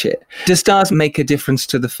and watch it. Does stars make a difference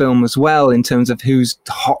to the film as well in terms of who's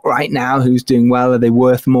hot right now, who's doing well? Are they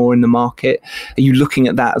worth more in the market? Are you looking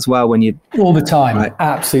at that as well when you... All the time. Right.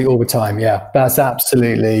 Absolutely all the time. Yeah. That's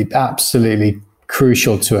absolutely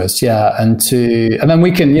crucial to us, and then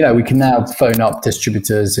we can now phone up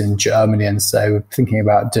distributors in Germany and say we're thinking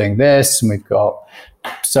about doing this, and we've got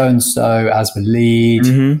so and so as the lead.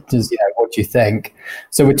 What do you think?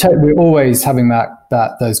 So we're always having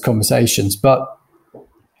those conversations. But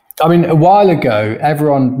I mean, a while ago,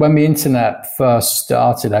 when the internet first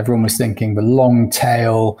started, everyone was thinking the long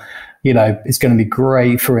tail, it's going to be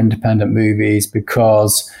great for independent movies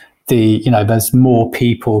because there's more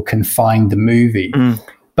people can find the movie.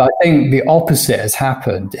 But I think the opposite has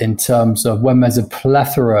happened in terms of when there's a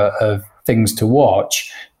plethora of things to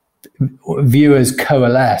watch, viewers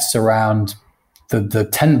coalesce around the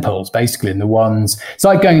tentpoles, basically, and the ones. It's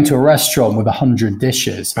like going to a restaurant with 100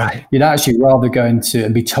 dishes. Right. You'd actually rather go into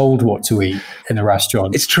and be told what to eat in a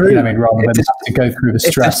restaurant. It's true. Rather than have to go through the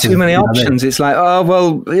stress. If there's too many options, it's like, oh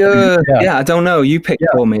well, yeah, I don't know. You pick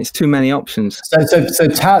for me. It's too many options. So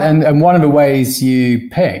talent, and one of the ways you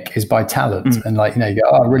pick is by talent. And you go,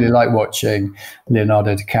 oh, I really like watching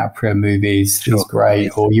Leonardo DiCaprio movies. He's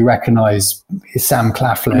great. Or you recognize Sam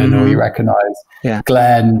Claflin, or you recognize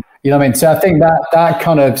Glenn. You know what I mean? So I think that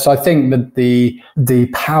kind of, I think that the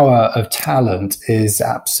power of talent is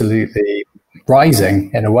absolutely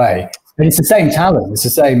rising in a way. And it's the same talent. It's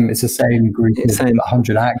the same group of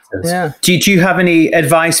 100 actors. Yeah. Do you have any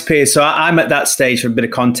advice, Piers? So I'm at that stage for a bit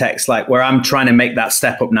of context, like where I'm trying to make that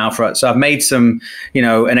step up now. So I've made some,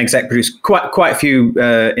 an exec produce quite a few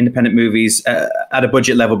independent movies at a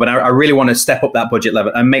budget level, but I really want to step up that budget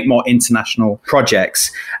level and make more international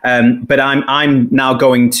projects. But I'm now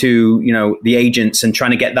going to, the agents and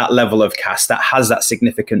trying to get that level of cast that has that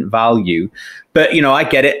significant value. But, I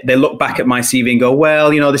get it. They look back at my CV and go, well,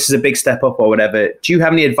 this is a big step up or whatever. Do you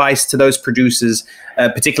have any advice to those producers,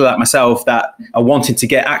 particularly like myself, that are wanting to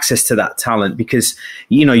get access to that talent? Because,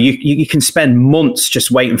 you can spend months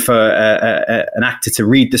just waiting for an actor to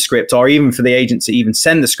read the script, or even for the agent to even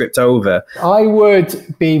send the script over. I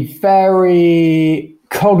would be very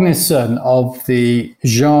cognizant of the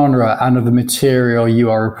genre and of the material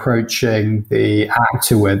you are approaching the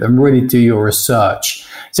actor with, and really do your research.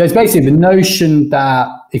 So it's basically the notion that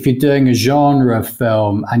if you're doing a genre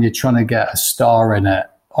film and you're trying to get a star in it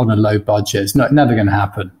on a low budget, it's never going to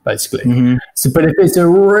happen, basically. So, but if it's a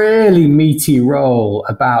really meaty role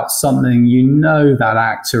about something that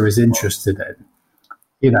actor is interested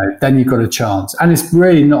in, then you've got a chance. And it's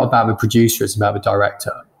really not about the producer, it's about the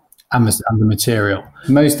director and the material.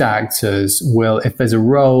 Most actors will, if there's a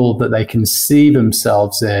role that they can see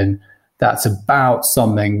themselves in that's about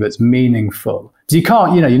something that's meaningful. Because you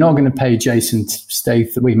can't, you're not going to pay Jason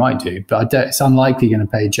Statham, we might do, but it's unlikely you're going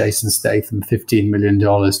to pay Jason Statham $15 million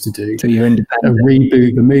to do a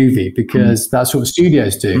reboot the movie, because that's what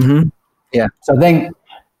studios do. Yeah. So I think,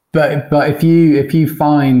 but if you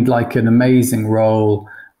find like an amazing role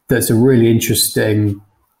that's a really interesting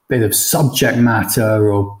bit of subject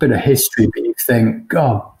matter or bit of history that you think,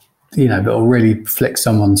 God, that'll really flick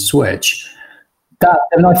someone's switch,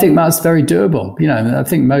 and I think that's very doable. I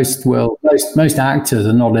think most actors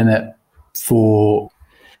are not in it for,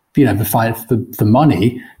 the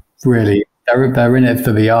money, really. They're in it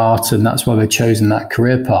for the art, and that's why they've chosen that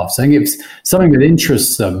career path. So I think if it's something that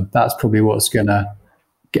interests them, that's probably what's going to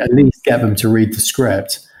at least get them to read the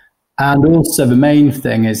script. And also the main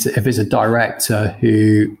thing is if it's a director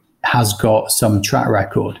who has got some track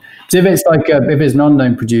record. So if it's if it's an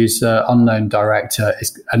unknown producer, unknown director,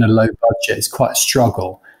 and a low budget, it's quite a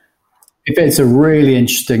struggle. If it's a really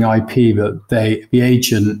interesting IP that the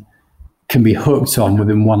agent can be hooked on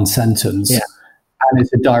within one sentence, and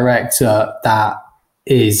it's a director that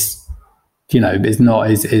is is not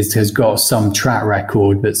has got some track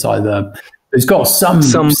record that's either it's got some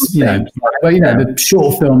the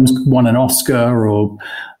short films won an Oscar, or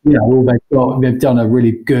they've done a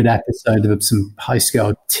really good episode of some high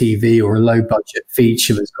scale TV or a low budget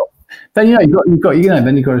feature that's got. Then you've got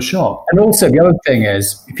a shot. And also the other thing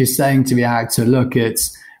is, if you're saying to the actor, look,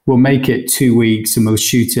 we'll make it 2 weeks and we'll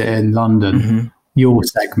shoot it in London, your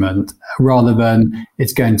segment, rather than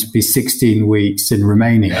it's going to be 16 weeks in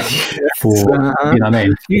Romania for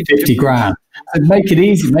 50 grand. And make it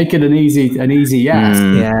easy, make it an easy yes.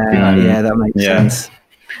 That makes sense.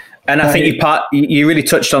 And I think you really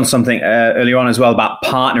touched on something earlier on as well about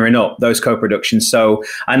partnering up those co-productions. So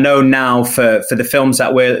I know now for the films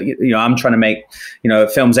that I'm trying to make,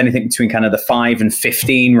 films anything between kind of the 5 and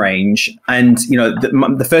 15 range. And,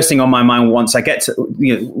 the first thing on my mind once I get to,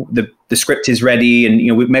 the script is ready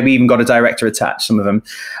and, we've maybe even got a director attached, some of them,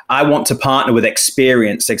 I want to partner with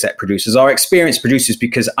experienced exec producers or experienced producers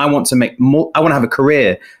because I want to have a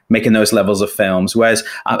career making those levels of films, whereas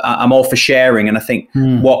I'm all for sharing. And I think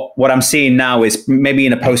what I'm seeing now is maybe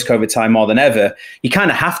in a post-COVID time more than ever, you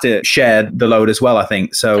kind of have to share the load as well, I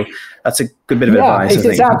think. So that's a good bit of advice.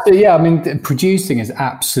 It's absolutely, I mean, producing is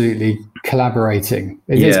absolutely collaborating.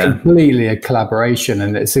 It is completely a collaboration.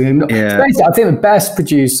 And it's basically, I think the best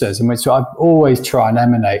producers, and which I always try and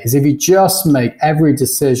emanate, is if you just make every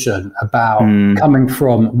decision about coming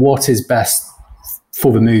from what is best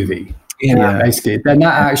for the movie. Basically, then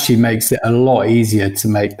that actually makes it a lot easier to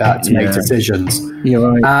make decisions.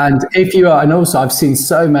 You're right. And if you are, and also I've seen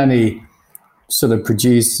so many sort of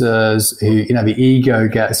producers who, the ego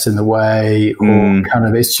gets in the way, or kind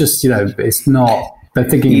of, it's just, it's not, they're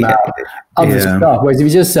thinking about other stuff. Whereas if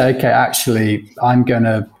you just say, okay, actually,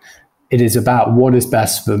 it is about what is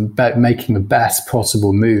best for making the best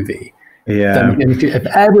possible movie. Then if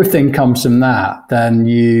everything comes from that, then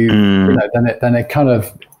then it kind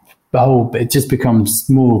of, it just becomes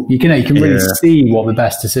more. You can really see what the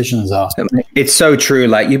best decisions are. It's so true.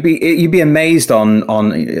 Like you'd be amazed on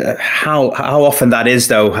how often that is,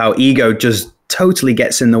 though. How ego just totally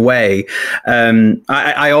gets in the way.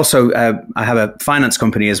 I also I have a finance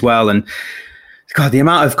company as well, and God, the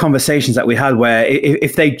amount of conversations that we had where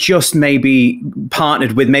if they just maybe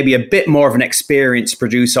partnered with maybe a bit more of an experienced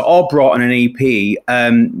producer or brought on an EP,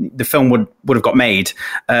 the film would have got made.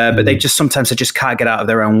 But they just can't get out of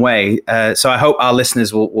their own way. So I hope our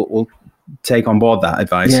listeners will take on board that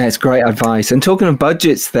advice. Yeah, it's great advice. And talking of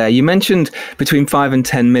budgets there, you mentioned between 5 and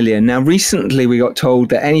 10 million. Now, recently we got told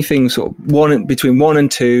that anything sort of between 1 and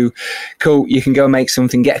 2, cool, you can go make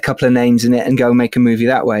something, get a couple of names in it and go make a movie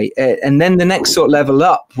that way. And then the next sort of level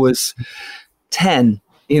up was 10.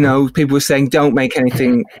 People were saying don't make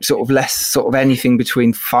anything sort of less, sort of anything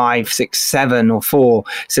between 5, 6, 7 or 4.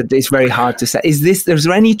 So it's very hard to say. Is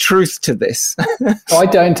there any truth to this? I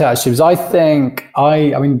don't actually, because I think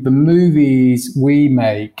I mean the movies we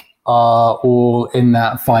make are all in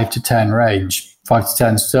that 5 to 10 range, 5 to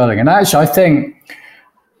 10 sterling. And actually, I think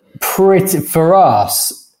for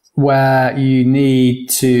us, where you need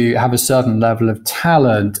to have a certain level of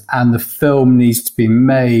talent and the film needs to be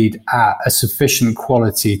made at a sufficient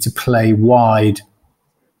quality to play wide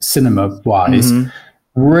cinema-wise,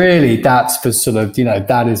 really that's for sort of,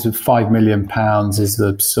 that is with £5 million is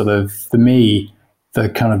the sort of, for me, the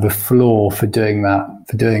kind of the floor for doing that.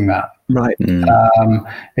 Right.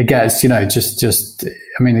 It gets, I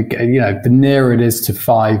mean, the nearer it is to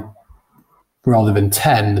 5 rather than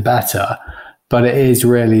 10, the better. But it is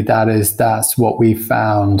really, that's what we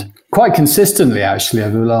found quite consistently, actually,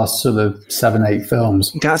 over the last sort of 7, 8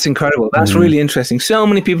 films. That's incredible. That's really interesting. So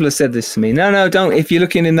many people have said this to me. No, don't. If you're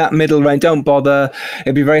looking in that middle range, don't bother.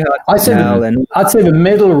 It'd be very hard to tell. I'd say the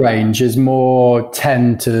middle range is more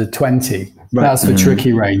 10 to 20. Right. That's the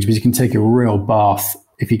tricky range, because you can take a real bath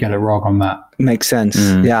if you get it wrong on that. Makes sense.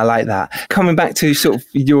 Yeah, I like that. Coming back to sort of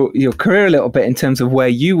your career a little bit in terms of where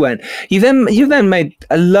you went, you then made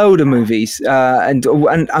a load of movies, and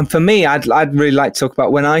for me, I'd really like to talk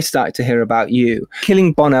about when I started to hear about you.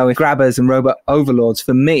 Killing Bono, Grabbers, and Robot Overlords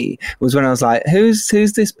for me was when I was like, who's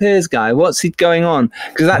this Piers guy? What's he going on?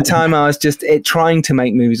 Because at that time I was just trying to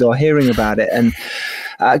make movies or hearing about it, and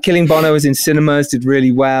Killing Bono was in cinemas, did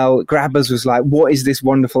really well. Grabbers was like, what is this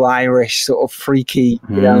wonderful Irish sort of freaky,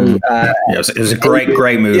 it was a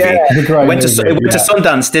great movie. Yeah, it went to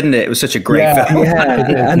Sundance, didn't it? It was such a great film.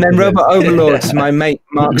 Yeah. And then Robot Overlords, my mate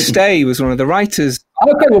Mark Stay was one of the writers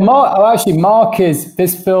Okay, well, Mark is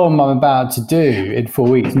this film I'm about to do in 4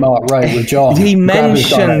 weeks. Mark wrote with John. He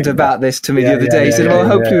mentioned about this to me the other day. He said, "Well,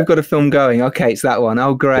 hopefully we've got a film going." Okay, it's that one.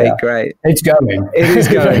 Oh, great. It's going. It is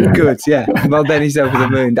going. Good. Yeah. Well, then he's over the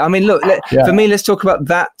moon. I mean, look. For me, let's talk about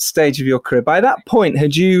that stage of your career. By that point,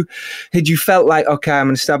 had you felt like, okay, I'm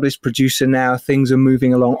an established producer now, things are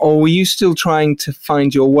moving along, or were you still trying to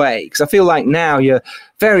find your way? Because I feel like now you're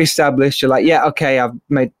very established. You're like, yeah, okay, I've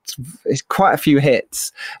made quite a few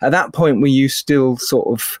hits. At that point, were you still sort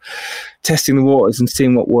of testing the waters and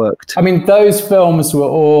seeing what worked? I mean, those films were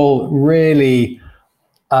all really,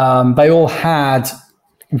 they all had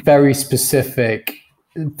very specific,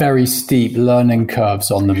 very steep learning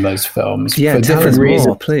curves on them, those films. Yeah, for different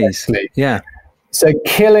reasons, please. Yeah. So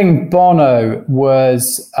Killing Bono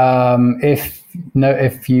was,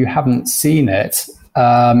 if you haven't seen it,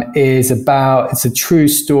 it's a true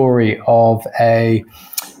story of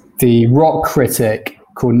the rock critic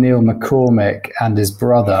called Neil McCormick and his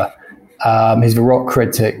brother. He's a rock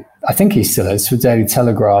critic, I think he still is, for Daily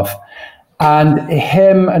Telegraph. And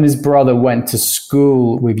him and his brother went to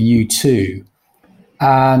school with U2.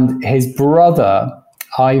 And his brother,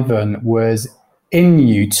 Ivan, was in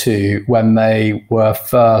U2 when they were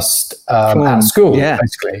first at school,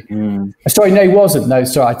 basically. Sorry, no, he wasn't. No,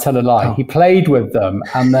 sorry, I tell a lie. He played with them,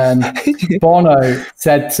 and then Bono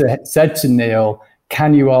said to Neil,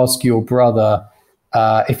 "Can you ask your brother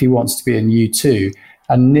if he wants to be in U2?"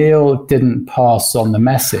 And Neil didn't pass on the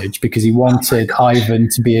message because he wanted Ivan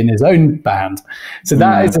to be in his own band. So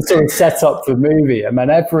that is a sort of setup for the movie. I mean,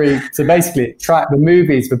 so basically the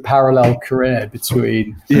movie is the parallel career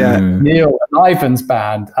between Neil and Ivan's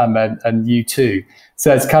band and U2.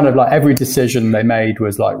 So it's kind of like every decision they made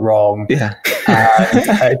was like wrong. Yeah.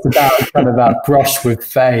 It's about kind of that brush with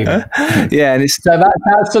fame. Yeah. And it's so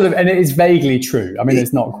that's sort of, and it is vaguely true. I mean,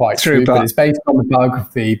 it's not quite true, but it's based on the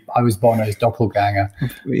biography, I Was Bono's Doppelganger,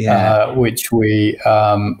 which we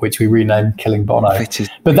renamed Killing Bono.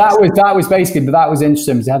 But that was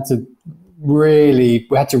interesting because we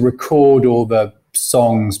had to record all the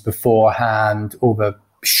songs beforehand, all the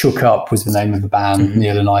Shook Up was the name of the band,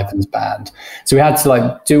 Neil and Ivan's band. So we had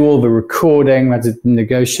to do all the recording, we had to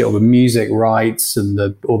negotiate all the music rights and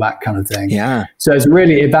all that kind of thing. Yeah. So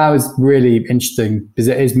that was really interesting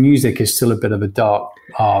because music is still a bit of a dark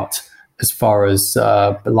art as far as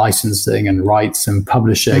licensing and rights and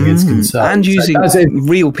publishing is concerned. And using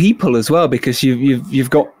real people as well, because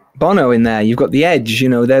you've got Bono in there, you've got The Edge,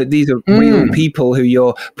 these are real people who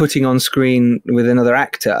you're putting on screen with another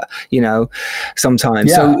actor,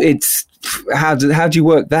 sometimes. So it's how do you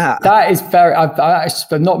work that? That is very,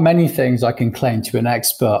 but not many things I can claim to be an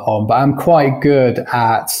expert on, but I'm quite good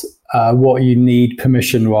at what you need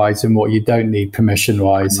permission wise and what you don't need permission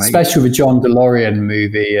wise, especially with John DeLorean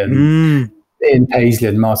movie and Ian Paisley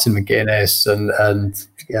and Martin McGuinness and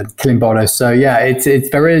Killing Bono. So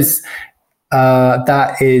there is.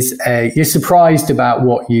 You're surprised about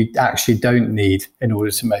what you actually don't need in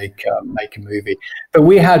order to make a movie. But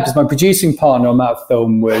my producing partner on that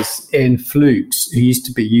film was Ian Flukes, who used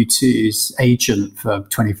to be U2's agent for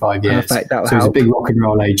 25 years. Perfect, so he was a big rock and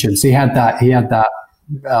roll agent. So he had that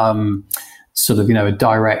sort of, a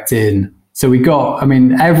direct in. So we got,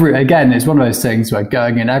 again, it's one of those things where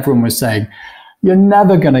going in, everyone was saying, you're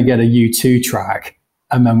never going to get a U2 track.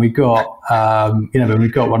 And then we got, one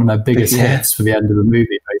of their biggest hits for the end of the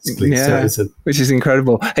movie, basically. Yeah, which is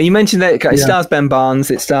incredible. And you mentioned that it stars Ben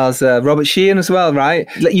Barnes, it stars Robert Sheehan as well, right?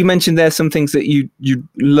 You mentioned there's some things that you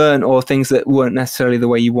learned or things that weren't necessarily the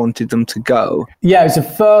way you wanted them to go. Yeah, it was the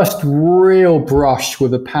first real brush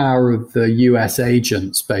with the power of the US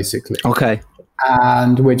agents, basically. Okay.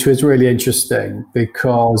 And which was really interesting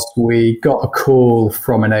because we got a call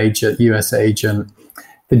from an US agent,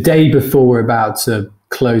 the day before we're about to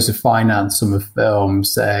close the finance on the film,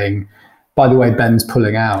 saying, by the way, Ben's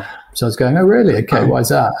pulling out. So I was going, oh, really? Okay, why is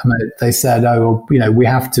that? And they said, we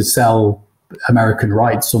have to sell American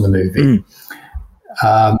rights on the movie,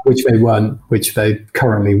 which they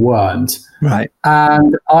currently weren't. Right.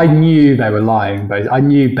 And I knew they were lying, but I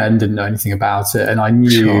knew Ben didn't know anything about it. And I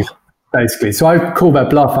knew basically, so I called their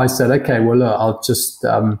bluff. I said, okay, well, look,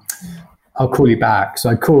 I'll call you back. So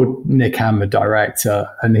I called Nick Hammer, director,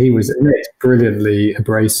 and Nick's brilliantly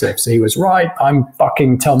abrasive. So he was right. I'm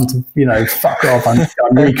fucking telling them to, fuck off. I'm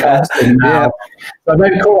recasting now. So I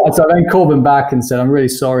then called them back and said, I'm really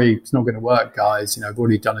sorry. It's not going to work, guys. I've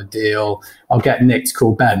already done a deal. I'll get Nick to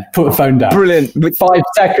call Ben. Put the phone down. Brilliant. 5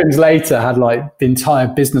 seconds later, had the entire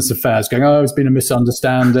business affairs going, it's been a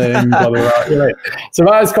misunderstanding, blah, blah, blah. So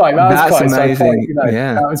that was quite amazing.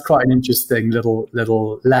 That was quite an interesting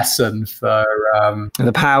little lesson for for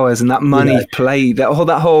the powers and that money play, that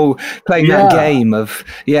whole playing that game of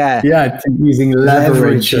using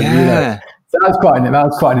leverage. And, so that was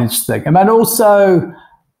quite interesting. And then also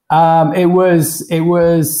it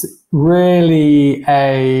was really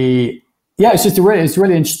it's a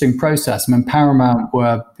really interesting process. I mean, Paramount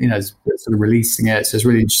were, sort of releasing it. So it's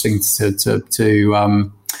really interesting to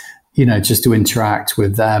just to interact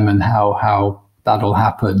with them and how that'll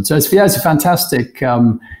happen. So it's a fantastic,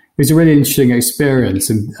 it was a really interesting experience.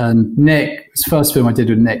 And Nick, it's the first film I did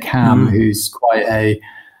with Nick Ham, who's quite a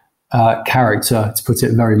character, to put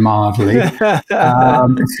it very mildly. So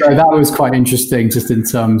that was quite interesting just in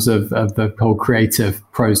terms of the whole creative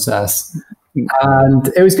process. And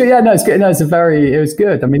it was good. Yeah, no, it's good. No, it was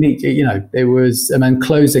good. I mean, it was, and then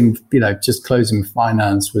closing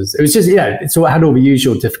finance it had all the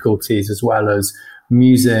usual difficulties as well as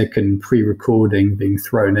music and pre-recording being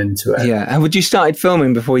thrown into it. Yeah. And would you started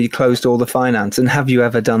filming before you closed all the finance? And have you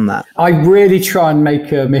ever done that? I really try and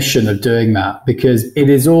make a mission of doing that, because it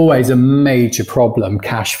is always a major problem,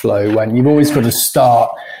 cash flow, when you've always got to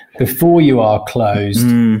start before you are closed.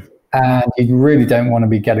 And you really don't want to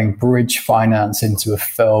be getting bridge finance into a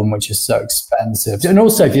film, which is so expensive. And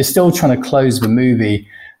also, if you're still trying to close the movie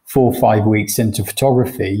 4 or 5 weeks into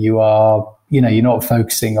photography, you're not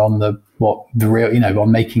focusing on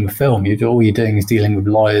on making the film. All you're doing is dealing with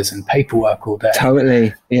lawyers and paperwork all day.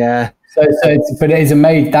 Totally, yeah. So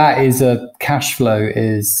cash flow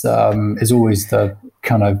is always the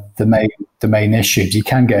kind of the main issue. You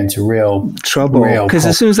can get into real trouble, because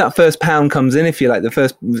as soon as that first pound comes in, if you like, the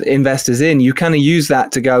first investor's in, you kind of use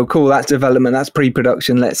that to go, cool, that's development, that's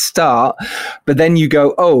pre-production, let's start. But then you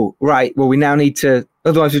go, oh right, well, we now need to,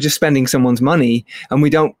 otherwise we're just spending someone's money, and we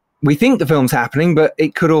think the film's happening, but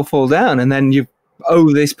it could all fall down, and then you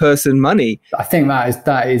owe this person money. I think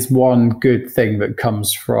that is one good thing that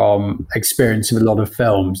comes from experience with a lot of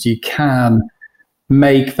films. You can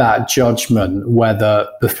make that judgment whether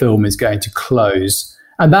the film is going to close.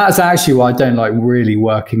 And that's actually why I don't like really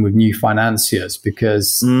working with new financiers,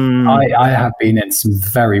 because I have been in some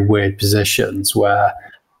very weird positions where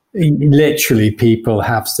literally people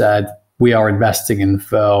have said, we are investing in the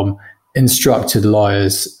film, instructed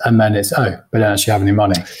lawyers, and then it's, we don't actually have any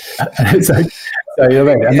money. And it's like, so, you know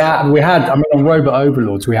what I mean? And that we had, on Robot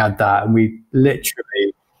Overlords, we had that, and we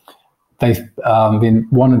literally,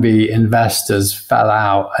 one of the investors fell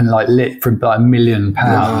out and for like £1 million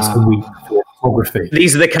a week for photography.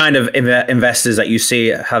 These are the kind of investors that you see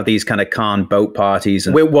have these kind of Cannes boat parties.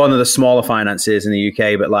 And we're one of the smaller finances in the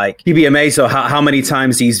UK, but like, you'd be amazed at how many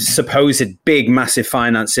times these supposed big, massive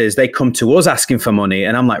finances, they come to us asking for money.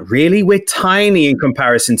 And I'm like, really? We're tiny in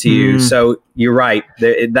comparison to you. So you're right.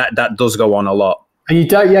 That does go on a lot. And you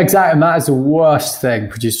don't, exactly. And that is the worst thing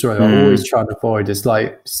producer I always try to avoid. Is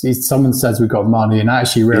like, someone says we've got money and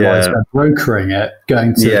actually realize we're brokering it,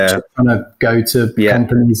 going to trying to go to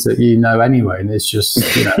companies that anyway, and it's just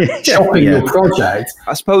shopping your project.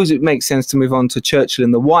 I suppose it makes sense to move on to Churchill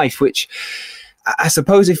and the Wife, which I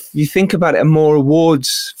suppose if you think about it, are more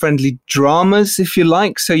awards-friendly dramas, if you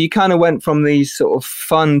like. So you kind of went from these sort of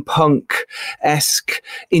fun punk-esque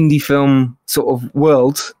indie film sort of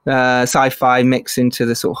world, sci-fi mix into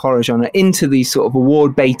the sort of horror genre, into these sort of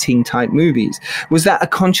award-baiting type movies. Was that a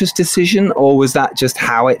conscious decision, or was that just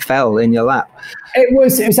how it fell in your lap? It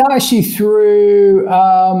was actually through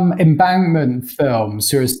Embankment Films,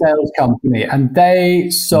 who are a sales company, and they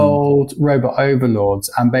sold Robot Overlords,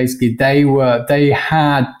 and basically they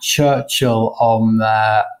had Churchill on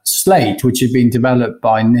their slate, which had been developed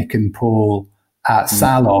by Nick and Paul at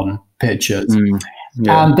Salon Pictures.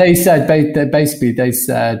 And they said, they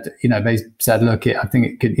said, look, I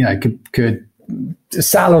think it could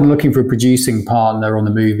Salon looking for a producing partner on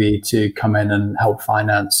the movie to come in and help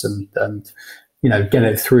finance and get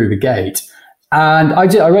it through the gate. And I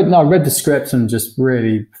read the script and just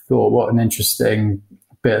really thought, what an interesting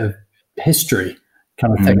bit of history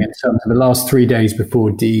kind of thing in terms of the last 3 days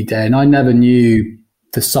before D-Day. And I never knew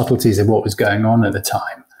the subtleties of what was going on at the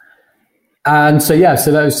time. And so I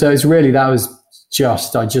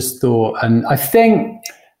just thought, and I think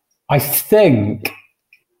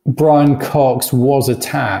Brian Cox was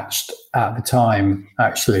attached at the time,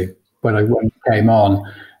 actually, when it came on.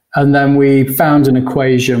 And then we found an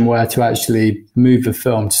equation where to actually move the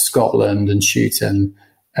film to Scotland and shoot in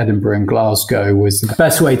Edinburgh and Glasgow was the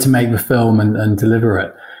best way to make the film and deliver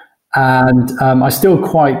it. And I still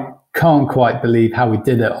can't quite believe how we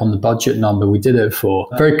did it on the budget number we did it for.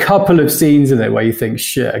 There are a couple of scenes in it where you think,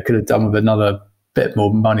 shit, I could have done with another bit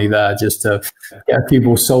more money there just to get a few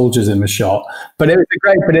more soldiers in the shot. But it was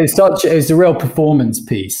it was a real performance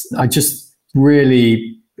piece. I just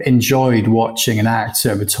really enjoyed watching an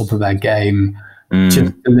actor at the top of their game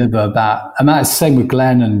just deliver that. And that's the same with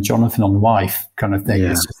Glenn and Jonathan on Wife kind of thing.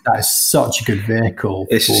 That is such a good vehicle.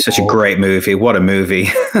 It's such a great movie. What a movie.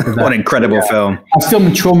 What an incredible film. I've still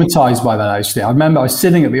been traumatized by that, actually. I remember I was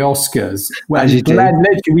sitting at the Oscars when Glenn,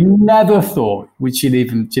 literally, we never thought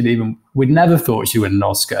we'd never thought she'd win an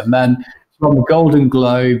Oscar. And then she won the Golden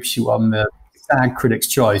Globe, she won the SAG Critics'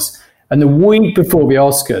 Choice. And the week before the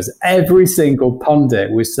Oscars, every single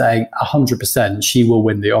pundit was saying 100% she will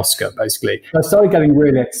win the Oscar, basically. I started getting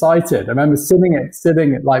really excited. I remember sitting at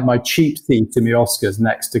like my cheap seat in the Oscars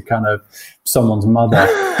next to kind of someone's mother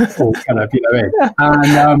or kind of,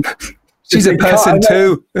 and she's a person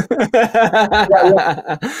too.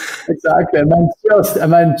 Exactly. And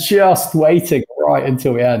then just waiting right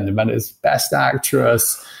until the end. And then it's Best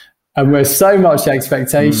Actress. And with so much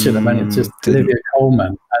expectation, and then it's just Olivia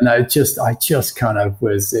Colman, and I just kind of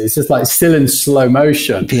was. It's just like still in slow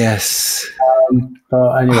motion. Yes.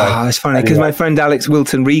 But anyway, it's funny because my friend Alex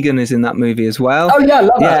Wilton Regan is in that movie as well. Oh yeah, I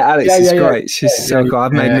love that. Alex is great. She's so cool.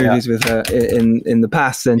 I've made movies with her in the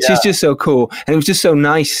past, and she's just so cool. And it was just so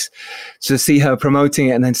nice to see her promoting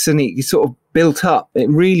it, and then suddenly it sort of built up. It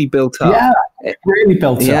really built up. Yeah, it really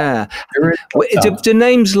built up. Yeah. Do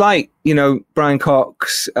names like, Brian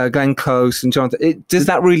Cox, Glenn Close and Jonathan, does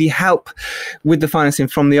that really help with the financing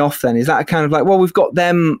from the off then? Is that kind of like, well, we've got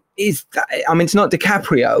them, it's not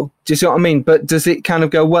DiCaprio, do you see what I mean? But does it kind of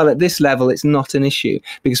go, well, at this level, it's not an issue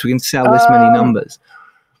because we can sell this many numbers?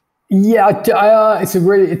 Yeah, it's a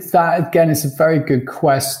very good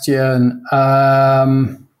question.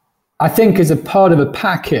 I think as a part of a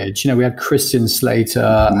package, we had Christian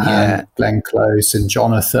Slater and Glenn Close and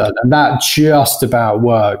Jonathan, and that just about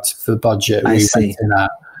worked for the budget we went in at.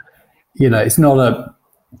 It's not a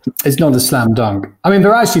slam dunk. I mean,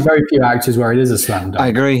 there are actually very few actors where it is a slam dunk. I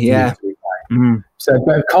agree, yeah. So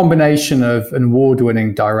a combination of an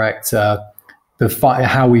award-winning director,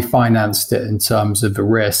 how we financed it in terms of the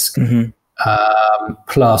risk,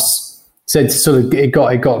 plus, so it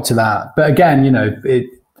got to that. But again,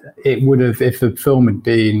 it would have, if the film had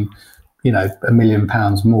been, £1 million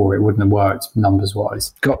more, it wouldn't have worked numbers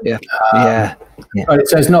wise. Got you. But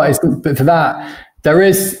but for that, there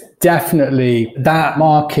is definitely that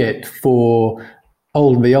market for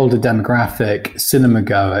the older demographic cinema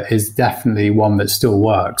goer is definitely one that still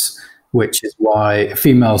works, which is why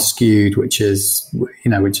female skewed, which is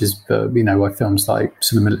why films like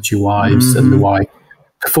sort of Military Wives and The Wife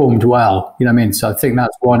performed well. You know what I mean? So I think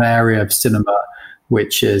that's one area of cinema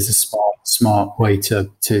which is a smart way to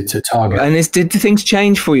target. And did things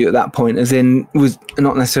change for you at that point? As in, was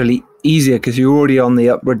not necessarily easier because you're already on the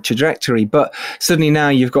upward trajectory, but suddenly now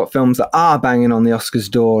you've got films that are banging on the Oscars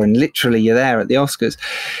door and literally you're there at the Oscars.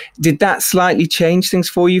 Did that slightly change things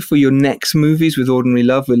for you for your next movies with Ordinary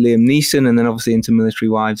Love with Liam Neeson and then obviously into Military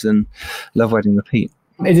Wives and Love, Wedding, Repeat?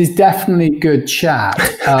 It is definitely good chat.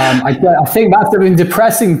 I think that's the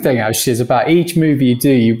depressing thing, actually, is about each movie you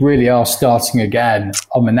do, you really are starting again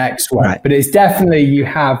on the next one. Right. But it's definitely, you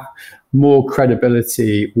have more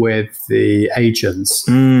credibility with the agents,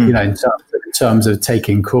 in terms of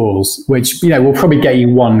taking calls, which, will probably get you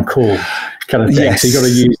one call kind of thing. Yes. So you've got to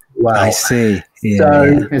use it well. I see. Yeah.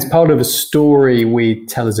 So it's part of a story we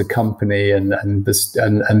tell as a company, and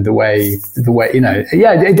the way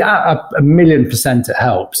 1,000,000% it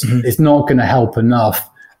helps. It's not going to help enough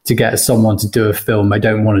to get someone to do a film they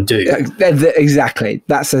don't want to do. Exactly,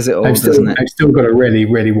 that says it all, doesn't it? They've still got to really,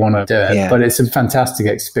 really want to do it. But it's a fantastic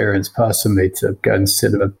experience personally to go and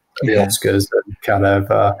sit at the Oscars and kind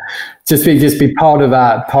of just be part of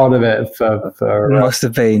it for must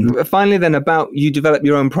have been. Finally then, about you develop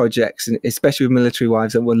your own projects, and especially with Military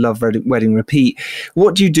Wives and Love, Wedding, Repeat.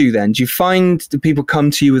 What do you do then? Do people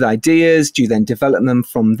come to you with ideas? Do you then develop them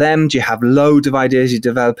from them? Do you have loads of ideas you're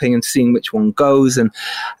developing and seeing which one goes? And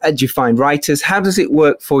do you find writers? How does it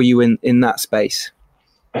work for you in that space?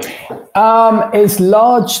 It's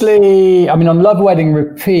largely, on Love, Wedding,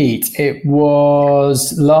 Repeat, it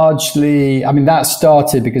was largely, that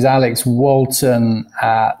started because Alex Walton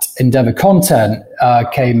at Endeavour Content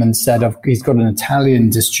came and said he's got an Italian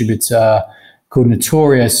distributor called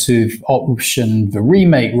Notorious who've optioned the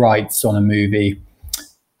remake rights on a movie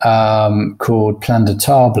called Plan de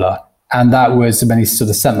Table. And that was, when he sort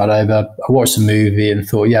of sent that over, I watched the movie and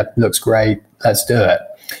thought, yeah, looks great, let's do it.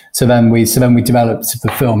 So then we developed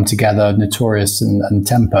the film together, Notorious and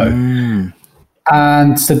Tempo.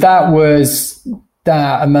 And so that was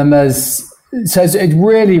that. And then it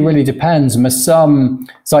really, really depends. And there's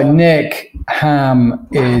it's like Nick Ham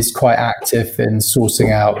is quite active in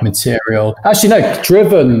sourcing out material. Actually, no,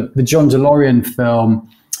 Driven, the John DeLorean film,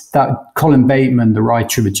 that Colin Bateman, the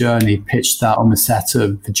writer of The Journey, pitched that on the set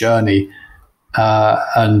of The Journey,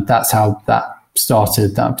 and that's how that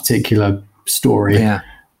started, that particular story. Yeah.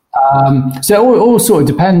 So it all sort of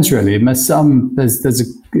depends, really.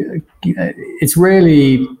 It's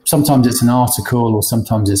really, sometimes it's an article or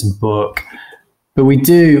sometimes it's a book, but we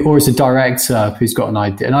do, or it's a director who's got an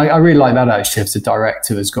idea. And I really like that, actually, if it's a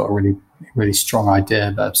director who's got a really, really strong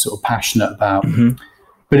idea that I'm sort of passionate about. Mm-hmm.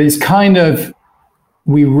 But it's kind of,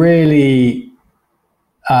 we really,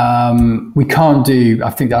 we can't do, I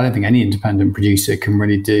don't think any independent producer can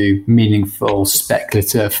really do meaningful,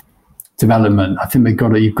 speculative development. I think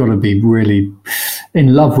you've got to be really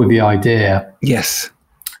in love with the idea. Yes.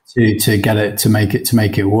 To get it, to make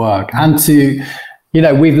it work. And to, we're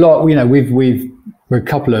a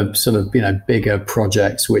couple of sort of, bigger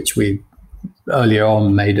projects, which we earlier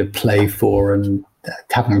on made a play for and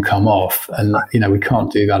haven't come off. And, we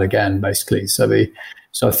can't do that again, basically. So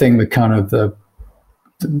I think the kind of the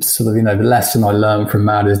sort of, the lesson I learned from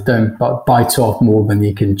that is don't bite off more than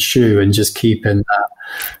you can chew, and just keep in that,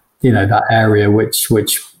 that area which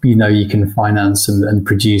you can finance and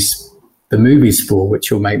produce the movies for,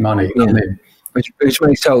 which will make money. Yeah. I mean, which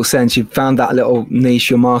makes total sense. You've found that little niche,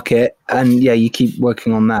 your market, and you keep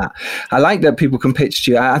working on that. I like that people can pitch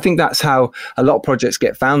to you. I think that's how a lot of projects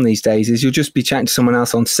get found these days, is you'll just be chatting to someone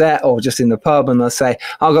else on set or just in the pub, and they'll say,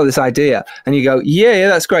 I've got this idea. And you go, yeah,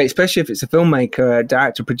 that's great. Especially if it's a filmmaker, a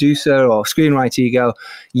director, producer, or screenwriter, you go,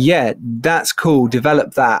 yeah, that's cool.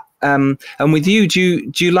 Develop that. And with you, do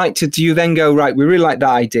you then go, right, we really like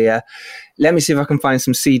that idea. Let me see if I can find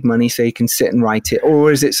some seed money so you can sit and write it.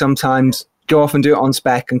 Or is it sometimes go off and do it on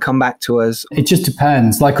spec and come back to us? It just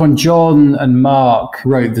depends. Like on John and Mark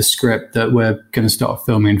wrote the script that we're going to start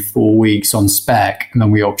filming in 4 weeks on spec, and then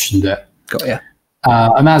we optioned it. Got you.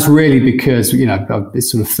 And that's really because,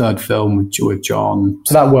 it's sort of third film with John.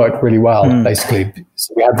 So that worked really well, basically.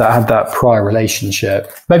 So we had that prior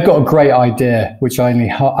relationship. They've got a great idea, which I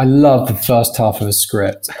love the first half of a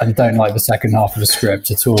script and don't like the second half of a script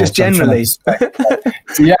at all. Just generally. It's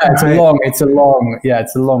a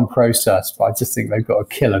long process, but I just think they've got a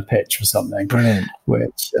killer pitch for something. Brilliant.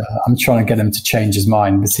 Which I'm trying to get him to change his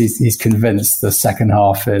mind, because he's convinced the second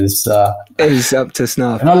half is up to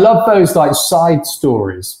snuff. And I love those like side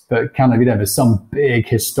stories, but kind of, there's some big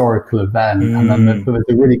historical event, and then there's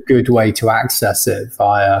a really good way to access it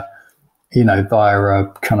via a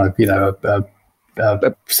kind of,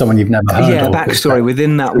 someone you've never heard of. Yeah, backstory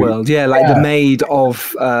within that world. Yeah, like the maid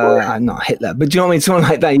of, not Hitler, but do you know what I mean? Someone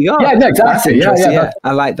like that. You go, yeah, no, exactly. Yeah,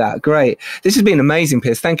 I like that. Great. This has been amazing,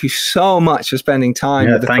 Piers. Thank you so much for spending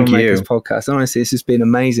time with the Filmmakers Podcast. Honestly, this has been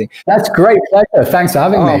amazing. That's great. Pleasure. Thanks for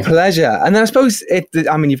having me. Pleasure. And then I suppose,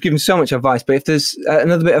 you've given so much advice, but if there's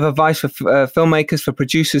another bit of advice for filmmakers, for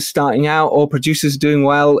producers starting out or producers doing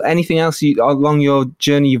well, anything else along your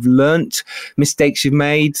journey you've learnt, mistakes you've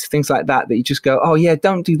made, things like that you just go, oh yeah,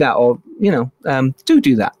 don't do that, or do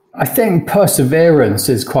that. I think perseverance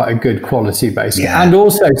is quite a good quality, basically, and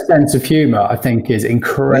also sense of humor. I think is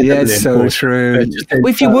incredibly important. So true. Well,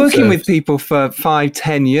 if you're working with people for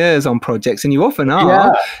 5-10 years on projects, and you often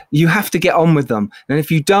are, you have to get on with them. And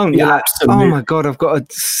if you don't, you're like, oh my god, I've got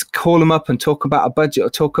to call them up and talk about a budget, or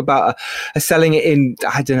talk about selling it in,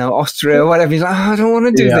 I don't know, Austria or whatever. He's like, I don't want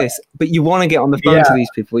to do this, but you want to get on the phone to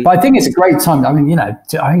these people. But I think it's a great time. I mean, I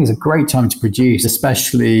think it's a great time to produce,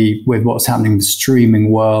 especially with what's happening in the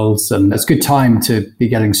streaming world. And it's a good time to be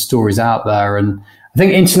getting stories out there. And I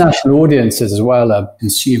think international audiences as well are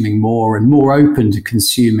consuming more and more open to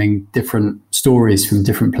consuming different stories from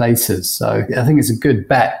different places. So I think it's a good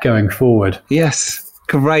bet going forward. Yes.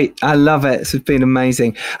 Great. I love it. It's been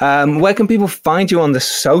amazing. Where can people find you on the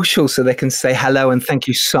social so they can say hello and thank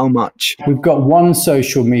you so much? We've got one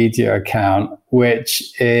social media account,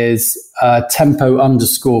 which is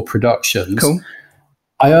Tempo_Productions. Cool.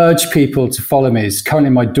 I urge people to follow me.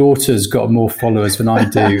 Currently, my daughter's got more followers than I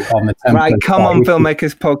do on the Tempest. Right, come on,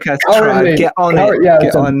 Filmmakers Podcast. Get on it. Yeah,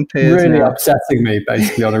 get on Piers really now. Upsetting me,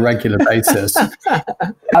 basically, on a regular basis.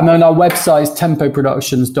 And then our website is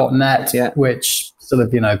tempoproductions.net, which sort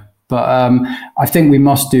of, but I think we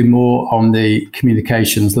must do more on the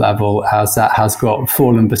communications level, as that has got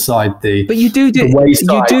fallen beside the. But you do a good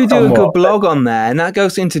blog on there, and that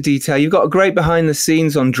goes into detail. You've got a great behind the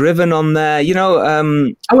scenes on Driven on there. We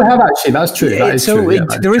have actually. That's true. That is true.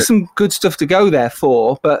 There is some good stuff to go there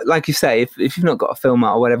for. But like you say, if you've not got a film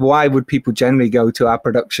out or whatever, why would people generally go to our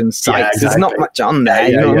production sites? Yeah, exactly. There's not much on there.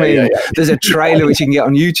 You know what I mean? Yeah. There's a trailer which you can get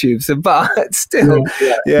on YouTube. So, but still,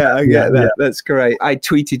 I get that. That's great. I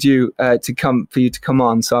tweeted you you to come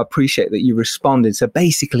on. So I appreciate that you responded. So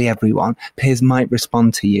basically, everyone, Piers might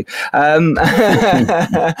respond to you.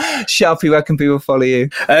 Sharpie, where can people follow you?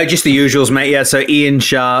 Just the usuals, mate. Yeah, so Ian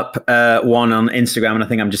Sharp 1 on Instagram, and I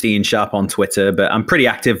think I'm just Ian Sharp on Twitter, but I'm pretty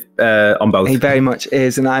active on both. He very much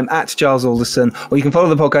is, and I'm at Giles Alderson, or you can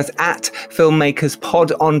follow the podcast at Filmmakers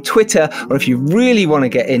Pod on Twitter, or if you really want to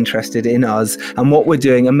get interested in us and what we're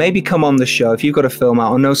doing, and maybe come on the show, if you've got a film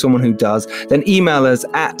out or know someone who does, then email us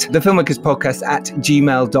at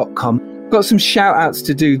thefilmmakerspodcast@gmail.com. Got some shout outs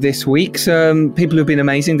to do this week. Some people who've been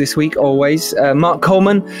amazing this week, always. Mark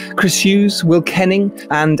Coleman, Chris Hughes, Will Kenning,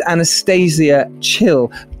 and Anastasia Chill.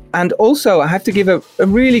 And also, I have to give a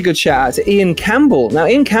really good shout out to Ian Campbell. Now,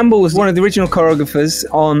 Ian Campbell was one of the original choreographers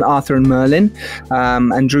on Arthur and Merlin,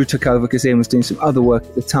 and Drew took over because Ian was doing some other work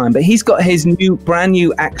at the time. But he's got his brand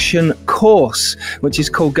new action course, which is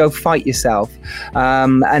called Go Fight Yourself.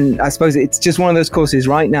 And I suppose it's just one of those courses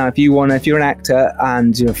right now. If you're an actor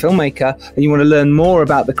and you're a filmmaker and you want to learn more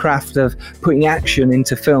about the craft of putting action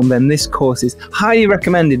into film, then this course is highly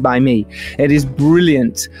recommended by me. It is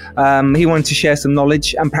brilliant. He wanted to share some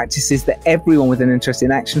knowledge and practices that everyone with an interest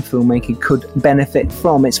in action filmmaking could benefit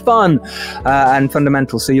from. It's fun and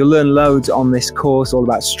fundamental, so you'll learn loads on this course, all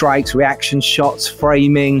about strikes, reaction shots,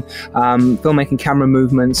 framing, filmmaking, camera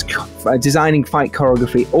movements, designing fight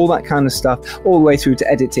choreography, all that kind of stuff, all the way through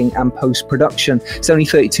to editing and post-production. It's only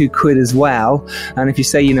 32 quid as well, and if you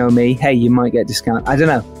say you know me, hey, you might get a discount. I don't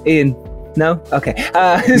know, Ian. No? Okay.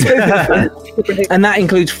 And that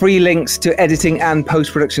includes free links to editing and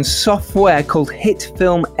post-production software called Hit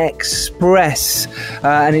Film Express.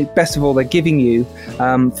 And best of all, they're giving you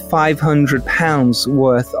 £500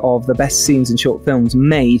 worth of the best scenes in short films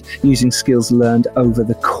made using skills learned over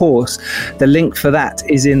the course. The link for that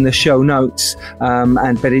is in the show notes.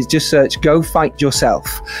 But it's just search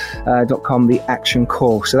gofightyourself.com, the action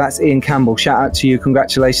course. So that's Ian Campbell. Shout out to you.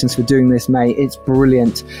 Congratulations for doing this, mate. It's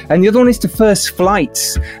brilliant. And the other one is to First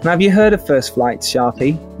Flights. Now, have you heard of First Flights,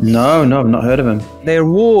 Sharpie? No, I've not heard of them. They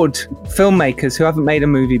reward filmmakers who haven't made a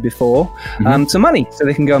movie before some money so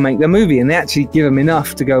they can go make their movie, and they actually give them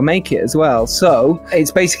enough to go make it as well. So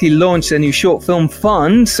it's basically launched a new short film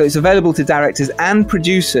fund, so it's available to directors and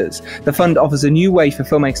producers. The fund offers a new way for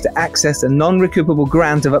filmmakers to access a non-recoupable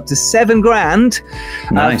grant of up to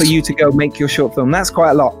 $7,000 for you to go make your short film. That's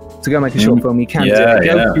quite a lot to go make a short film. You can do it.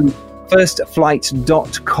 Go to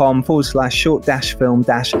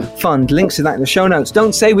firstflight.com/short-film-fund. Links to that in the show notes.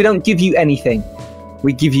 Don't say we don't give you anything.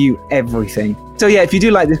 We give you everything. So yeah, if you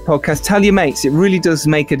do like this podcast, tell your mates. It really does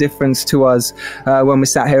make a difference to us when we're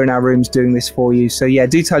sat here in our rooms doing this for you. So yeah,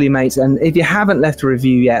 do tell your mates. And if you haven't left a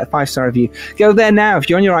review yet, a 5-star review, go there now. If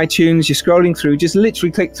you're on your iTunes, you're scrolling through, just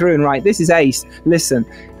literally click through and write, "This is Ace. Listen."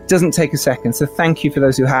 Doesn't take a second, so thank you for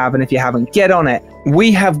those who have, and if you haven't, get on it.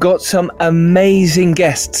 We have got some amazing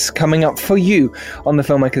guests coming up for you on the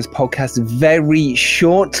Filmmakers Podcast very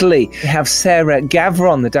shortly. We have Sarah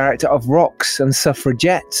Gavron, the director of Rocks and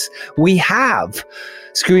Suffragettes. We have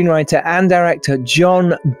screenwriter and director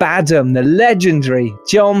John Badham, the legendary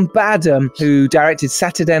John Badham, who directed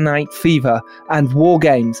Saturday Night Fever and War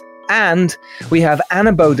Games. And we have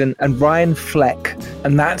Anna Bowden and Ryan Fleck.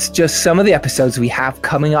 And that's just some of the episodes we have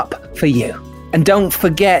coming up for you. And don't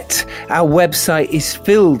forget, our website is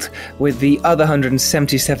filled with the other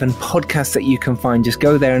 177 podcasts that you can find. Just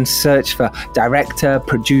go there and search for director,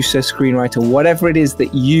 producer, screenwriter, whatever it is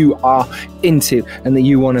that you are into and that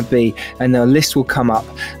you want to be. And the list will come up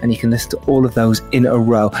and you can listen to all of those in a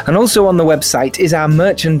row. And also on the website is our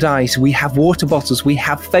merchandise. We have water bottles, we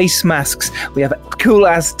have face masks, we have cool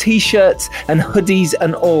ass t-shirts and hoodies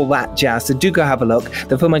and all that jazz. So do go have a look,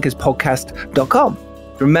 thefilmmakerspodcast.com.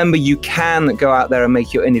 Remember, you can go out there and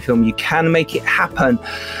make your indie film. You can make it happen.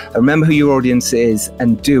 Remember who your audience is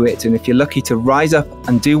and do it. And if you're lucky to rise up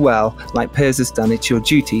and do well, like Piers has done, it's your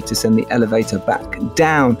duty to send the elevator back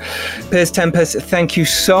down. Piers Tempest, thank you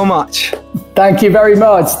so much. Thank you very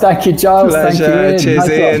much. Thank you, Giles. Pleasure. Thank you, Ian. Cheers,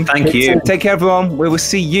 Ian. Thank you. Take care, everyone. We will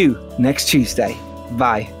see you next Tuesday.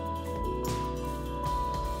 Bye.